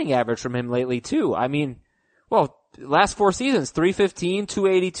good batting average from him lately too. I mean, last 4 seasons, 315,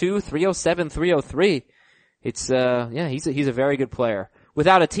 282, 307, 303. It's, he's a very good player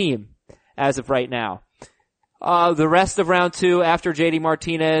without a team as of right now. The rest of round 2 after JD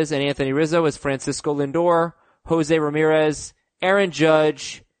Martinez and Anthony Rizzo is Francisco Lindor, Jose Ramirez, Aaron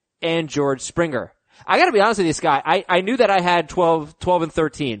Judge, and George Springer. I gotta be honest with you, Scott. I knew that I had 12 and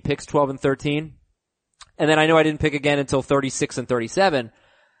 13, picks 12 and 13. And then I know I didn't pick again until 36 and 37.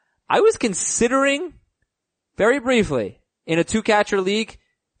 I was considering, very briefly, in a 2-catcher league,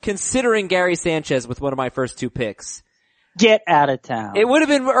 considering Gary Sanchez with one of my first 2 picks. Get out of town. It would have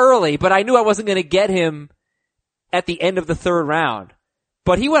been early, but I knew I wasn't going to get him at the end of the 3rd round.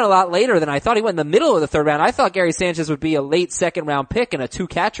 But he went a lot later than I thought. He went in the middle of the 3rd round. I thought Gary Sanchez would be a late 2nd round pick in a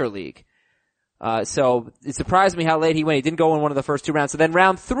 2-catcher league. So it surprised me how late he went. He didn't go in one of the first 2 rounds. So then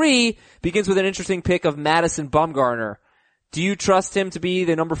round 3 begins with an interesting pick of Madison Bumgarner. Do you trust him to be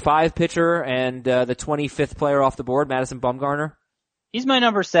the number 5 pitcher and the 25th player off the board, Madison Bumgarner? He's my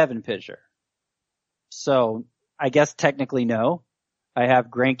number 7 pitcher. So I guess technically no. I have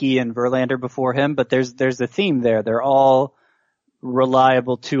Greinke and Verlander before him, but there's a theme there. They're all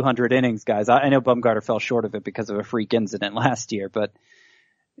reliable 200 innings guys. I know Bumgarner fell short of it because of a freak incident last year, but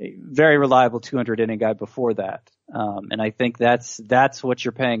a very reliable 200 inning guy before that. And I think that's what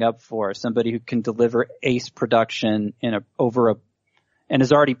you're paying up for. Somebody who can deliver ace production and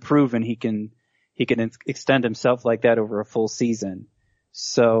has already proven he can extend himself like that over a full season.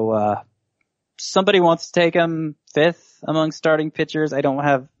 So, somebody wants to take him 5th among starting pitchers. I don't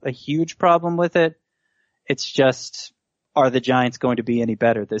have a huge problem with it. It's just, are the Giants going to be any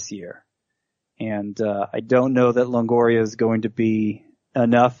better this year? And I don't know that Longoria is going to be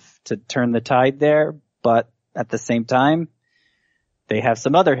enough to turn the tide there, but at the same time, they have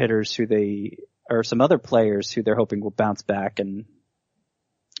some other hitters some other players who they're hoping will bounce back, and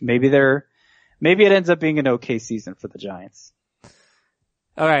maybe it ends up being an okay season for the Giants.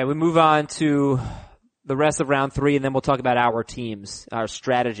 All right, we move on to the rest of round 3, and then we'll talk about our teams, our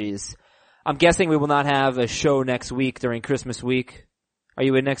strategies. I'm guessing we will not have a show next week during Christmas week. Are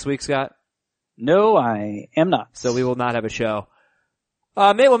you in next week, Scott? No, I am not. So we will not have a show.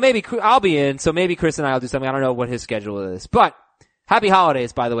 Maybe I'll be in, so maybe Chris and I will do something. I don't know what his schedule is. But happy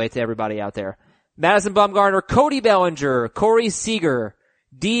holidays, by the way, to everybody out there. Madison Bumgarner, Cody Bellinger, Corey Seager,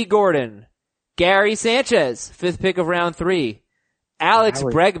 D. Gordon, Gary Sanchez, 5th pick of round 3. Alex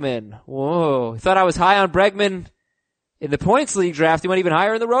Bregman. Whoa. Thought I was high on Bregman in the points league draft. He went even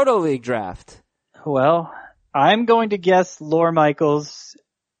higher in the Roto League draft. Well, I'm going to guess Lore Michaels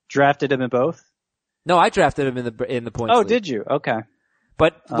drafted him in both. No, I drafted him in the points league. Oh, did you? Okay.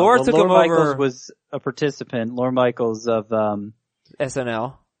 But Lore took him Lore over. Michaels was a participant. Lore Michaels of,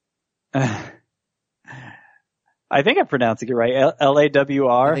 SNL. I think I'm pronouncing it right.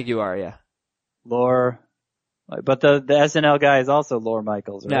 L-A-W-R. I think you are, yeah. Lore. But the SNL guy is also Lore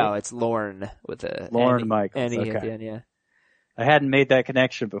Michaels, right? No, it's Lorne with a Lorne Michaels. N-E Okay. at the end, yeah. I hadn't made that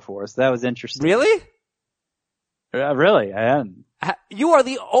connection before, so that was interesting. Really? Really? I hadn't. You are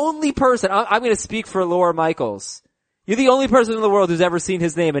the only person, I'm going to speak for Lore Michaels. You're the only person in the world who's ever seen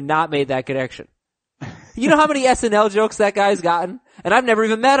his name and not made that connection. You know how many SNL jokes that guy's gotten? And I've never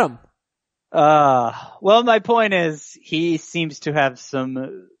even met him. Well, my point is, he seems to have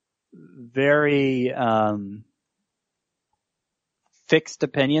some very, fixed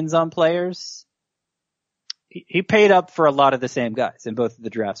opinions on players. He paid up for a lot of the same guys in both of the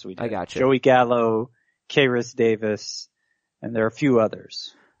drafts we did. I got you. Joey Gallo, Kairis Davis, and there are a few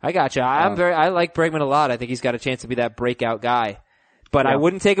others. I gotcha. I like Bregman a lot. I think he's got a chance to be that breakout guy. But I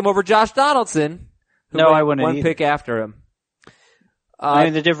wouldn't take him over Josh Donaldson. No, I wouldn't one either. pick after him. I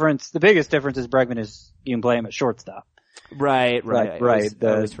mean, the biggest difference is Bregman is you can play him at shortstop. Right.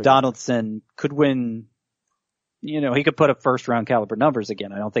 Donaldson could win, he could put up first round caliber numbers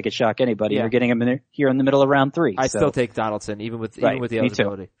again. I don't think it shock anybody. Yeah. You're getting him here in the middle of round 3. I'd still take Donaldson, even with the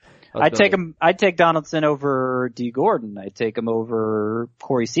eligibility. I'd take Donaldson over D. Gordon. I'd take him over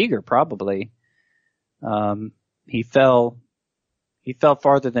Corey Seager, probably. He fell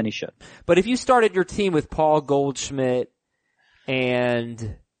farther than he should. But if you started your team with Paul Goldschmidt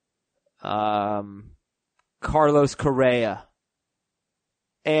and, Carlos Correa,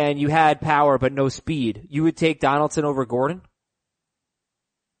 and you had power but no speed, you would take Donaldson over Gordon?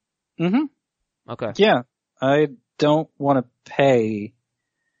 Mm-hmm. Okay. Yeah. I don't want to pay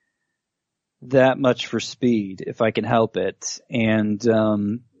that much for speed if I can help it. And,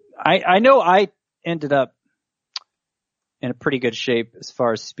 I know I ended up in a pretty good shape as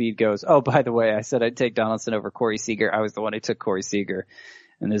far as speed goes. Oh, by the way, I said I'd take Donaldson over Corey Seager. I was the one who took Corey Seager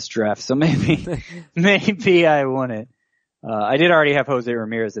in this draft. So maybe I won it. I did already have Jose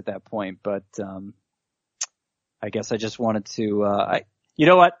Ramirez at that point, but, I guess I just wanted to, you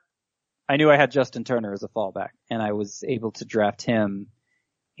know what? I knew I had Justin Turner as a fallback and I was able to draft him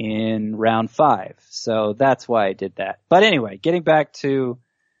in round 5. So that's why I did that. But anyway, getting back to,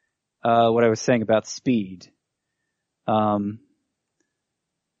 what I was saying about speed.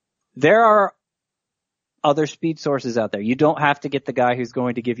 There are other speed sources out there. You don't have to get the guy who's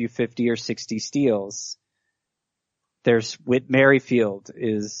going to give you 50 or 60 steals. There's Whit Merrifield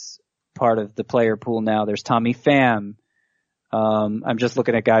is part of the player pool now. There's Tommy Pham. I'm just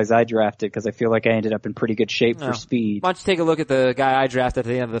looking at guys I drafted because I feel like I ended up in pretty good shape for speed. Why don't you take a look at the guy I drafted at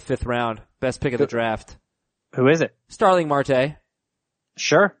the end of the 5th round? Best pick of the draft. Who is it? Starling Marte.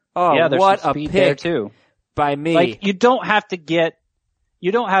 Sure. Oh, yeah, there's what some a speed pick there too. By me. Like, you don't have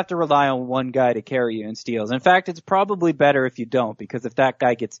to rely on one guy to carry you in steals. In fact, it's probably better if you don't, because if that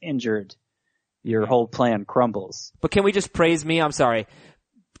guy gets injured, your whole plan crumbles. But can we just praise me? I'm sorry.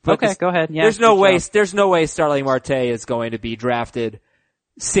 But okay, go ahead. Yeah, there's no way Starling Marte is going to be drafted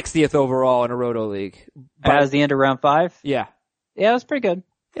 60th overall in a Roto League. As the end of round 5? Yeah. Yeah, it was pretty good.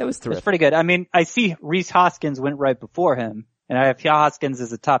 It was terrific. It's pretty good. I mean, I see Rhys Hoskins went right before him, and I have Hoskins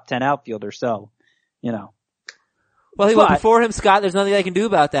as a top 10 outfielder, so, Well, he went before him, Scott. There's nothing I can do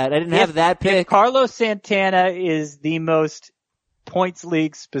about that. I didn't have that pick. If Carlos Santana is the most points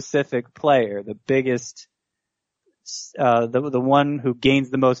league specific player, the biggest, the one who gains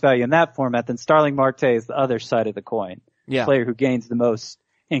the most value in that format, then Starling Marte is the other side of the coin. Yeah. Player who gains the most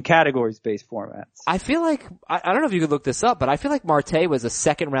in categories-based formats. I feel like, I don't know if you could look this up, but I feel like Marte was a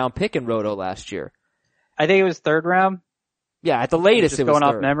 2nd round pick in Roto last year. I think it was 3rd round. Yeah, at the latest it was going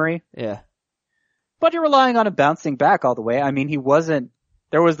 3rd. off memory. Yeah. But you're relying on him bouncing back all the way. I mean,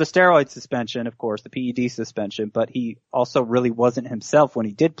 there was the steroid suspension, of course, the PED suspension, but he also really wasn't himself when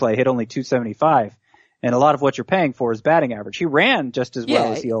he did play, hit only 275. And a lot of what you're paying for is batting average. He ran just as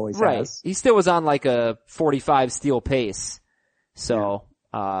well as he always has. He still was on like a 45 steal pace. So,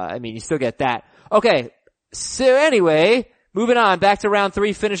 I mean, you still get that. Okay. So anyway, Moving on, back to round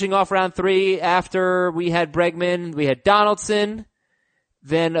 3, finishing off round 3 after we had Bregman, we had Donaldson,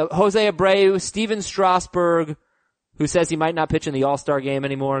 then Jose Abreu, Steven Strasburg, who says he might not pitch in the All-Star game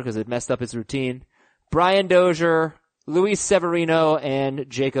anymore because it messed up his routine, Brian Dozier, Luis Severino, and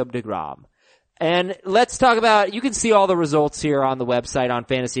Jacob deGrom. And let's talk about, you can see all the results here on the website on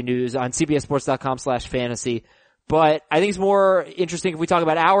Fantasy News, on cbssports.com/fantasy. But I think it's more interesting if we talk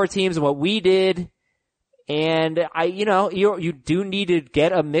about our teams and what we did. And you do need to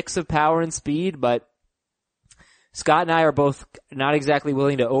get a mix of power and speed, but Scott and I are both not exactly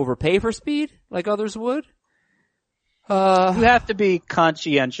willing to overpay for speed like others would. You have to be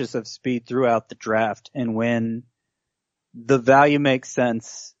conscientious of speed throughout the draft, and when the value makes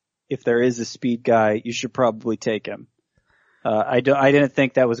sense, if there is a speed guy, you should probably take him. I didn't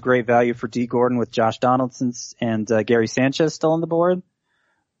think that was great value for D. Gordon with Josh Donaldson and Gary Sanchez still on the board.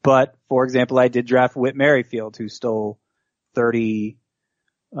 But, for example, I did draft Whit Merrifield, who stole 33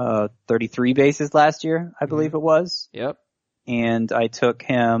 bases last year, I believe it was. Yep. And I took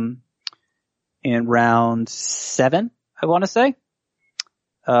him in round 7, I want to say.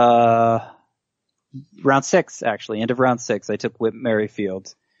 Round 6, actually, end of round 6, I took Whit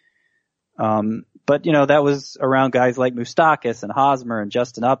Merrifield. But, that was around guys like Moustakas and Hosmer and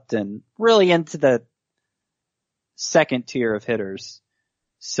Justin Upton, really into the second tier of hitters.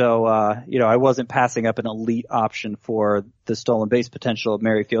 So, I wasn't passing up an elite option for the stolen base potential of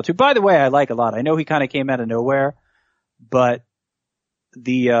Merrifield, who, by the way, I like a lot. I know he kind of came out of nowhere, but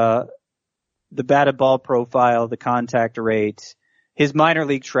the batted ball profile, the contact rate, his minor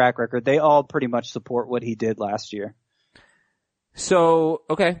league track record, they all pretty much support what he did last year. So,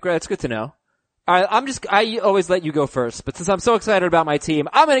 okay, great. That's good to know. All right, I always let you go first, but since I'm so excited about my team,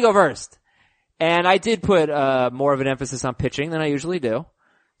 I'm going to go first. And I did put more of an emphasis on pitching than I usually do.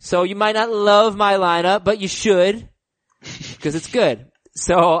 So you might not love my lineup, but you should, because it's good.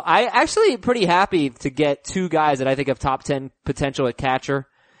 So I actually pretty happy to get 2 guys that I think have top 10 potential at catcher.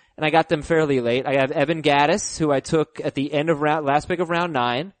 And I got them fairly late. I have Evan Gattis, who I took at the end of last pick of round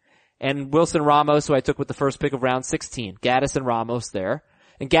 9. And Wilson Ramos, who I took with the first pick of round 16. Gattis and Ramos there.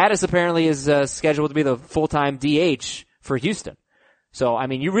 And Gattis apparently is scheduled to be the full-time DH for Houston. So, I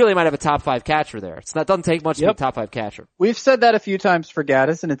mean, you really might have a top 5 catcher there. It doesn't take much to be a top 5 catcher. We've said that a few times for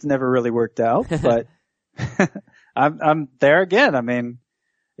Gattis, and it's never really worked out. But I'm there again. I mean,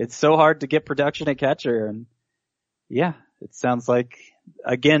 it's so hard to get production at catcher. And, yeah, it sounds like,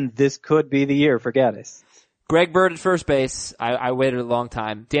 again, this could be the year for Gattis. Greg Bird at first base. I waited a long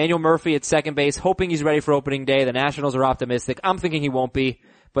time. Daniel Murphy at second base, hoping he's ready for opening day. The Nationals are optimistic. I'm thinking he won't be,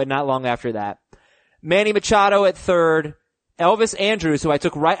 but not long after that. Manny Machado at third. Elvis Andrus, who I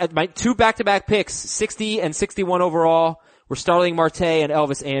took right at my 2 back-to-back picks, 60 and 61 overall, were Starling Marte and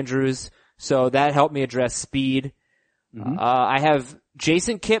Elvis Andrus. So that helped me address speed. Mm-hmm. I have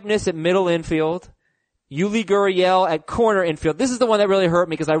Jason Kipnis at middle infield. Yuli Gurriel at corner infield. This is the one that really hurt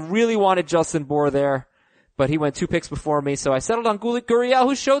me because I really wanted Justin Bour there, but he went 2 picks before me. So I settled on Gurriel,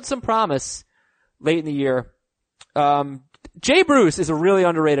 who showed some promise late in the year. Jay Bruce is a really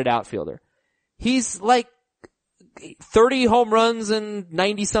underrated outfielder. He's like 30 home runs and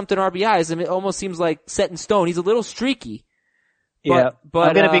 90-something RBIs. I mean, it almost seems like set in stone. He's a little streaky. But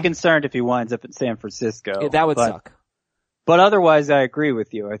I'm going to be concerned if he winds up in San Francisco. Yeah, that would suck. But otherwise, I agree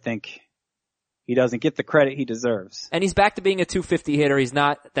with you. I think he doesn't get the credit he deserves. And he's back to being a 250 hitter. He's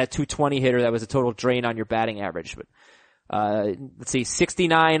not that 220 hitter that was a total drain on your batting average. But let's see,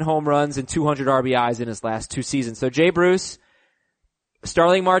 69 home runs and 200 RBIs in his last 2 seasons. So Jay Bruce,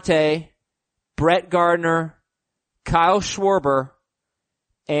 Starling Marte, Brett Gardner, Kyle Schwarber,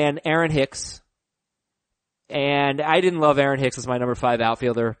 and Aaron Hicks. And I didn't love Aaron Hicks as my number 5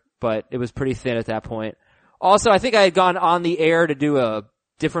 outfielder, but it was pretty thin at that point. Also, I think I had gone on the air to do a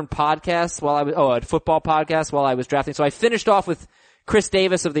different podcast a football podcast while I was drafting. So I finished off with Chris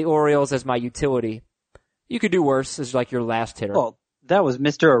Davis of the Orioles as my utility. You could do worse as like your last hitter. Well, that was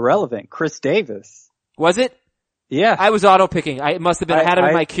Mr. Irrelevant, Chris Davis. Was it? Yeah. I was auto picking. I must have been. I had him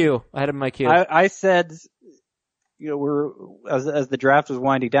in my queue. I said, as the draft was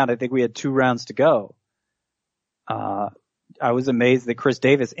winding down, I think we had 2 rounds to go. I was amazed that Chris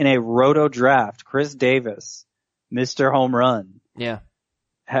Davis in a roto draft, Chris Davis, Mr. Home Run. Yeah.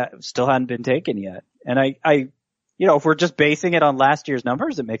 Still hadn't been taken yet. And if we're just basing it on last year's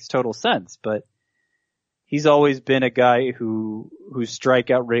numbers, it makes total sense, but he's always been a guy whose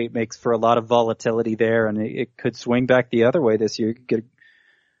strikeout rate makes for a lot of volatility there, and it could swing back the other way this year. You could get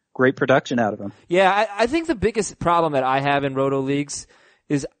great production out of him. Yeah, I think the biggest problem that I have in roto leagues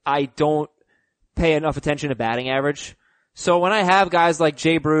is I don't pay enough attention to batting average. So when I have guys like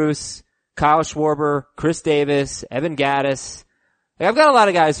Jay Bruce, Kyle Schwarber, Chris Davis, Evan Gattis. Like, I've got a lot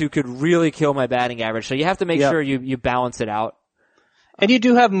of guys who could really kill my batting average, so you have to make sure you balance it out. And you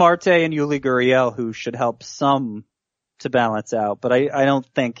do have Marte and Yuli Gurriel who should help some to balance out, but I don't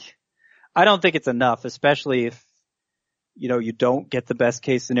think it's enough, especially if, you know, you don't get the best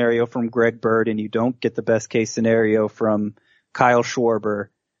case scenario from Greg Bird and you don't get the best case scenario from Kyle Schwarber.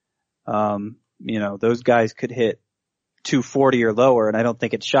 You know, those guys could hit 240 or lower, and I don't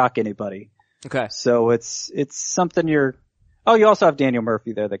think it'd shock anybody. Okay. So it's something you also have Daniel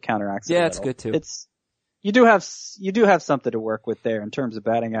Murphy there that counteracts it. Yeah, it's good too. You do have something to work with there in terms of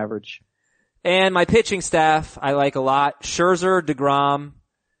batting average. And my pitching staff, I like a lot. Scherzer, DeGrom,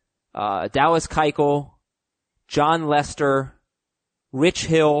 Dallas Keuchel, John Lester, Rich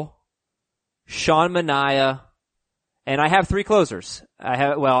Hill, Sean Manaea, and I have 3 closers. I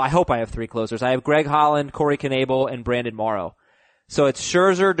hope I have 3 closers. I have Greg Holland, Corey Knebel, and Brandon Morrow. So it's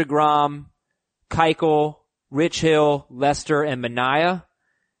Scherzer, DeGrom, Keuchel, Rich Hill, Lester, and Manaea.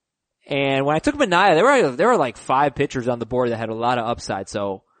 And when I took Manaea, there were like 5 pitchers on the board that had a lot of upside.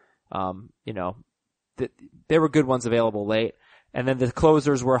 So, you know, there were good ones available late. And then the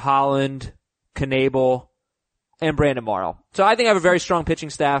closers were Holland, Knebel, and Brandon Morrow. So I think I have a very strong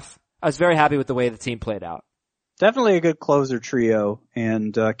pitching staff. I was very happy with the way the team played out. Definitely a good closer trio,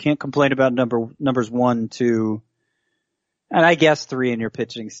 and can't complain about numbers 1, 2, and I guess 3 in your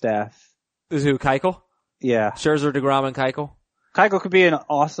pitching staff. Is who, Keuchel? Yeah. Scherzer, DeGrom, and Keuchel? Keuchel could be an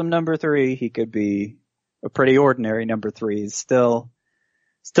awesome number 3. He could be a pretty ordinary number 3. Still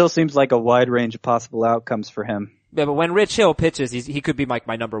seems like a wide range of possible outcomes for him. Yeah, but when Rich Hill pitches, he could be like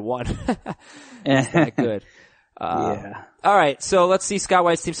my number 1. He's that good. Yeah. All right, so let's see Scott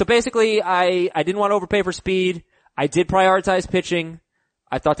White's team. So basically, I didn't want to overpay for speed. I did prioritize pitching.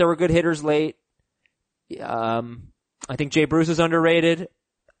 I thought there were good hitters late. I think Jay Bruce is underrated.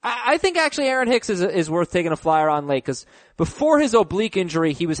 I think actually Aaron Hicks is worth taking a flyer on late, because before his oblique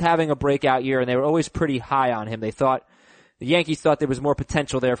injury, he was having a breakout year, and they were always pretty high on him. The Yankees thought there was more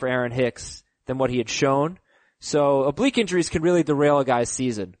potential there for Aaron Hicks than what he had shown. So oblique injuries can really derail a guy's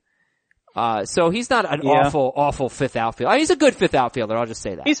season. So he's not an awful fifth outfielder. He's a good fifth outfielder, I'll just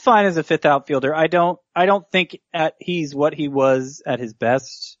say that. He's fine as a fifth outfielder. I don't think he's what he was at his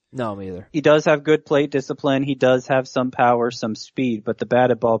best. No, me either. He does have good plate discipline. He does have some power, some speed, but the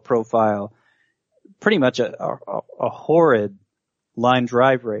batted ball profile, pretty much a horrid line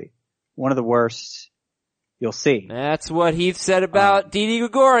drive rate. One of the worst you'll see. That's what Heath said about Didi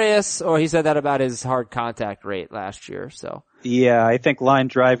Gregorius, or he said that about his hard contact rate last year, so. Yeah, I think line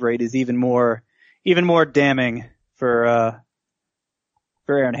drive rate is even more damning for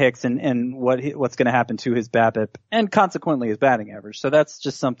Aaron Hicks and what's going to happen to his BABIP and consequently his batting average. So that's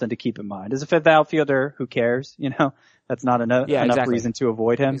just something to keep in mind. As a fifth outfielder, who cares? You know, that's not enough reason to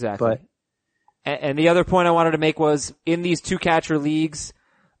avoid him. Exactly. And the other point I wanted to make was, in these 2 catcher leagues,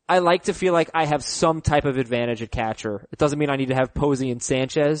 I like to feel like I have some type of advantage at catcher. It doesn't mean I need to have Posey and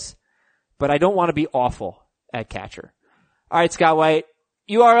Sanchez, but I don't want to be awful at catcher. All right, Scott White,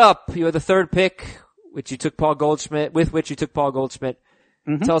 you are up. You had the 3rd pick, with which you took Paul Goldschmidt.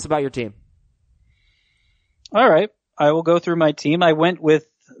 Mm-hmm. Tell us about your team. All right. I will go through my team. I went with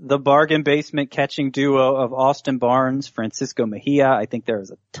the bargain basement catching duo of Austin Barnes, Francisco Mejia. I think there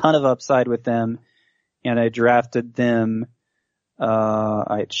is a ton of upside with them, and I drafted them.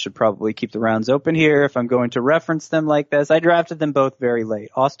 I should probably keep the rounds open here if I'm going to reference them like this. I drafted them both very late.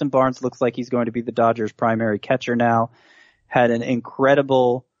 Austin Barnes looks like he's going to be the Dodgers' primary catcher now. Had an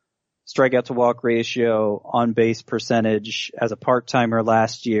incredible strikeout to walk ratio, on base percentage as a part-timer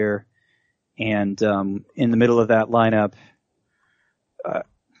last year. And, in the middle of that lineup,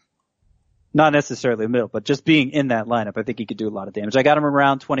 not necessarily the middle, but just being in that lineup, I think he could do a lot of damage. I got him in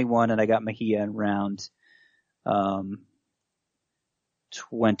round 21 and I got Mejia in round,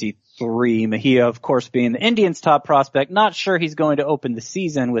 23. Mejia, of course, being the Indians' top prospect. Not sure he's going to open the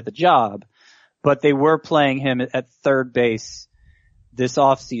season with a job, but they were playing him at third base this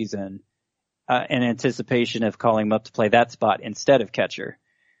offseason, in anticipation of calling him up to play that spot instead of catcher.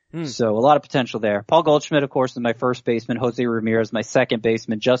 So a lot of potential there. Paul Goldschmidt, of course, is my first baseman. Jose Ramirez, my second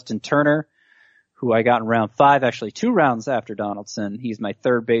baseman. Justin Turner, who I got in round 5, actually 2 rounds after Donaldson. He's my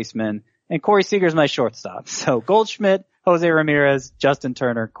third baseman. And Corey Seager's my shortstop. So Goldschmidt, Jose Ramirez, Justin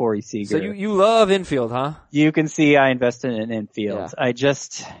Turner, Corey Seager. So you love infield, huh? You can see I invested in infield. Yeah.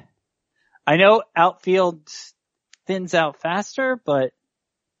 I know outfield thins out faster, but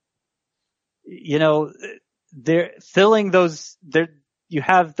you know, you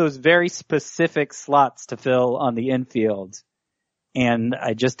have those very specific slots to fill on the infield. And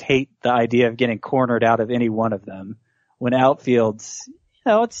I just hate the idea of getting cornered out of any one of them. When outfields,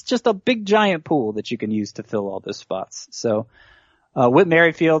 it's just a big giant pool that you can use to fill all those spots. So, Whit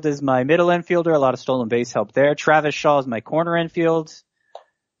Merrifield is my middle infielder. A lot of stolen base help there. Travis Shaw is my corner infield.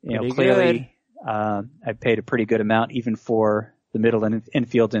 Clearly, I paid a pretty good amount even for the middle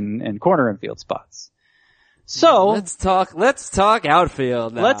infield and corner infield spots. So let's talk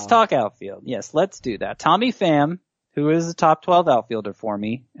outfield now. Let's talk outfield. Yes, let's do that. Tommy Pham, who is a top 12 outfielder for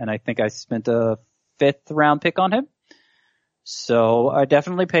me, and I think I spent a 5th round pick on him. So I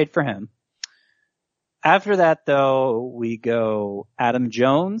definitely paid for him. After that, though, we go Adam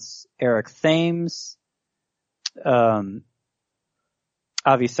Jones, Eric Thames, Avisal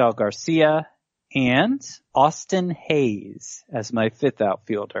Garcia, and Austin Hayes as my 5th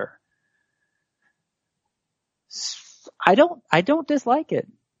outfielder. I don't dislike it.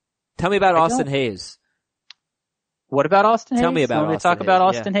 Tell me about Austin Hayes. What about Austin Hayes? Tell me about Austin Hayes. Talk about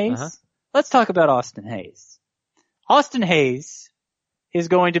Austin Hayes? Uh-huh. Let's talk about Austin Hayes. Austin Hayes is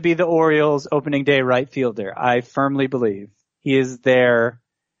going to be the Orioles' opening day right fielder. I firmly believe he is their.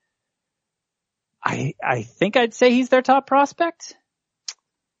 I think I'd say he's their top prospect.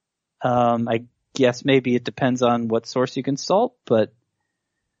 I guess maybe it depends on what source you consult, but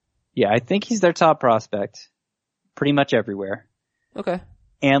yeah, I think he's their top prospect pretty much everywhere. Okay.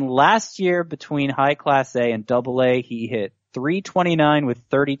 And last year between high class A and double A, he hit .329 with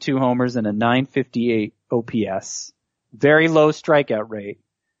 32 homers and a .958 OPS. Very low strikeout rate.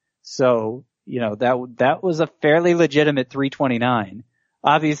 So, that was a fairly legitimate .329.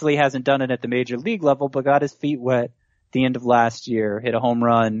 Obviously hasn't done it at the major league level, but got his feet wet at the end of last year, hit a home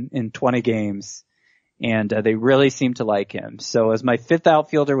run in 20 games, and they really seem to like him. So as my 5th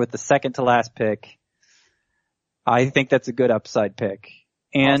outfielder with the second to last pick, I think that's a good upside pick.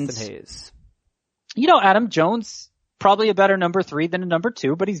 And, Austin Hayes. Adam Jones, probably a better number 3 than a number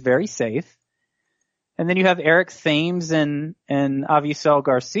 2, but he's very safe. And then you have Eric Thames and Avisal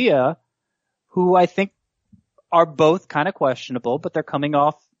Garcia, who I think are both kind of questionable, but they're coming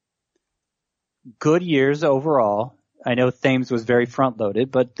off good years overall. I know Thames was very front loaded,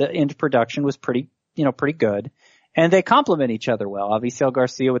 but the end production was pretty good. And they complement each other well. Avisal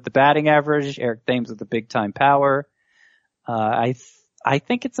Garcia with the batting average, Eric Thames with the big time power. I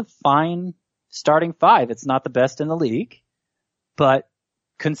think it's a fine starting 5. It's not the best in the league, but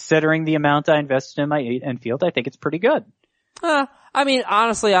considering the amount I invested in my infield, I think it's pretty good.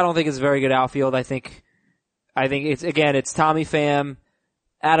 Honestly, I don't think it's a very good outfield. I think it's Tommy Pham,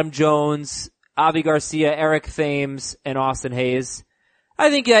 Adam Jones, Avi Garcia, Eric Thames, and Austin Hayes. I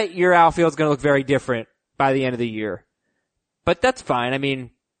think that your outfield is going to look very different by the end of the year. But that's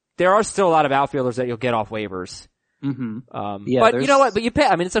fine. There are still a lot of outfielders that you'll get off waivers. Mm-hmm. But you know what? But you pay.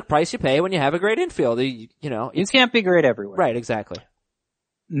 It's a price you pay when you have a great infield. You can't be great everywhere. Right, exactly.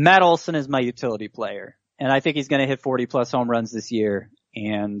 Matt Olson is my utility player, and I think he's going to hit 40 plus home runs this year.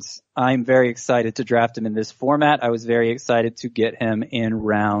 And I'm very excited to draft him in this format. I was very excited to get him in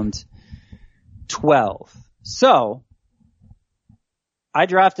round 12. So I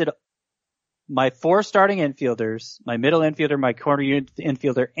drafted my 4 starting infielders, my middle infielder, my corner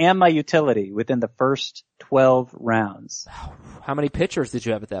infielder, and my utility within the first 12 rounds. How many pitchers did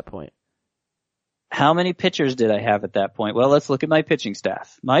you have at that point? How many pitchers did I have at that point? Well, let's look at my pitching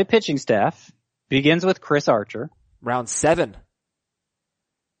staff. My pitching staff begins with Chris Archer. Round 7.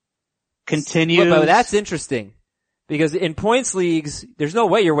 Continues. But that's interesting. Because in points leagues, there's no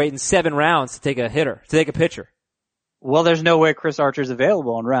way you're waiting 7 rounds to take a pitcher. Well, there's no way Chris Archer's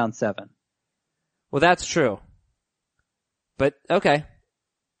available in round 7. Well, that's true. But, okay.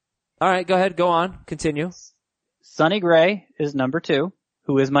 Alright, go ahead, go on, continue. Sonny Gray is number 2,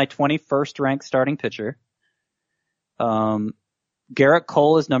 who is my 21st ranked starting pitcher. Garrett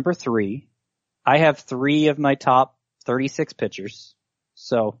Cole is number 3. I have 3 of my top 36 pitchers.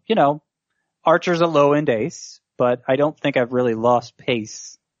 So, Archer's a low end ace, but I don't think I've really lost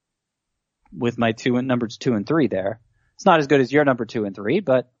pace with my numbers 2 and 3 there. It's not as good as your number 2 and 3,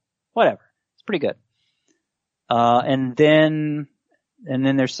 but whatever. It's pretty good. And then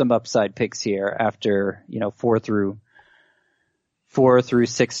there's some upside picks here after, 4 through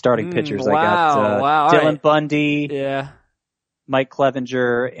 6 starting pitchers. Wow, I got, Dylan right. Bundy, Yeah. Mike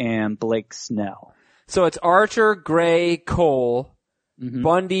Clevenger, and Blake Snell. So it's Archer, Gray, Cole, Mm-hmm.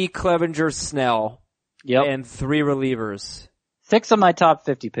 Bundy, Clevenger, Snell, Yep. and 3 relievers. 6 of my top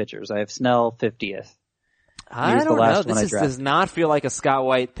 50 pitchers. I have Snell 50th. I Here's don't the last know. one I This drafted. does not feel like a Scott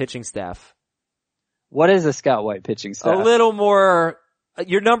White pitching staff. What is a Scott White pitching staff? A little more,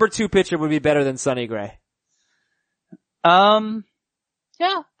 your number 2 pitcher would be better than Sonny Gray.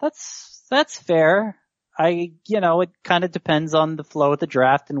 Yeah, that's fair. It kind of depends on the flow of the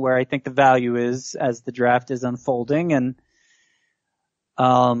draft and where I think the value is as the draft is unfolding. And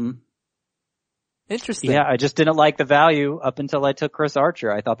Interesting. Yeah, I just didn't like the value up until I took Chris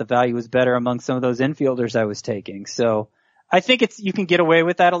Archer. I thought the value was better among some of those infielders I was taking. So I think you can get away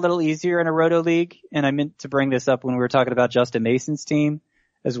with that a little easier in a roto league. And I meant to bring this up when we were talking about Justin Mason's team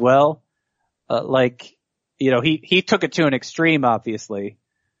as well. He took it to an extreme, obviously.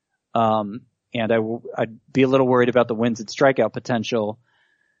 And I'd be a little worried about the wins and strikeout potential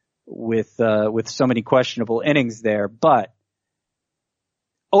with so many questionable innings there. But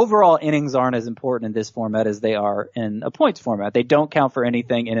overall, innings aren't as important in this format as they are in a points format. They don't count for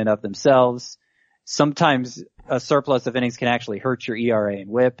anything in and of themselves. Sometimes a surplus of innings can actually hurt your ERA and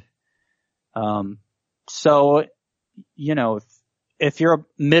WHIP. If you're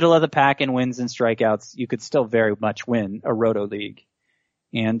middle of the pack in wins and strikeouts, you could still very much win a roto league.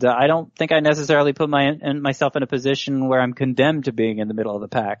 And I don't think I necessarily put myself in a position where I'm condemned to being in the middle of the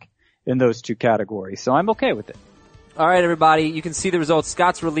pack in those two categories. So I'm okay with it. All right, everybody. You can see the results.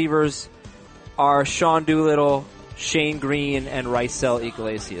 Scott's relievers are Sean Doolittle, Shane Green, and Raisel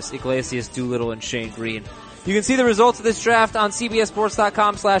Iglesias. Iglesias, Doolittle, and Shane Green. You can see the results of this draft on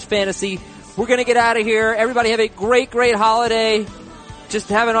CBSSports.com/fantasy. We're going to get out of here. Everybody have a great, great holiday. Just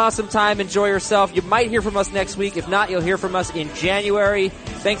have an awesome time. Enjoy yourself. You might hear from us next week. If not, you'll hear from us in January.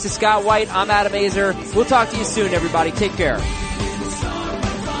 Thanks to Scott White. I'm Adam Azer. We'll talk to you soon, everybody. Take care.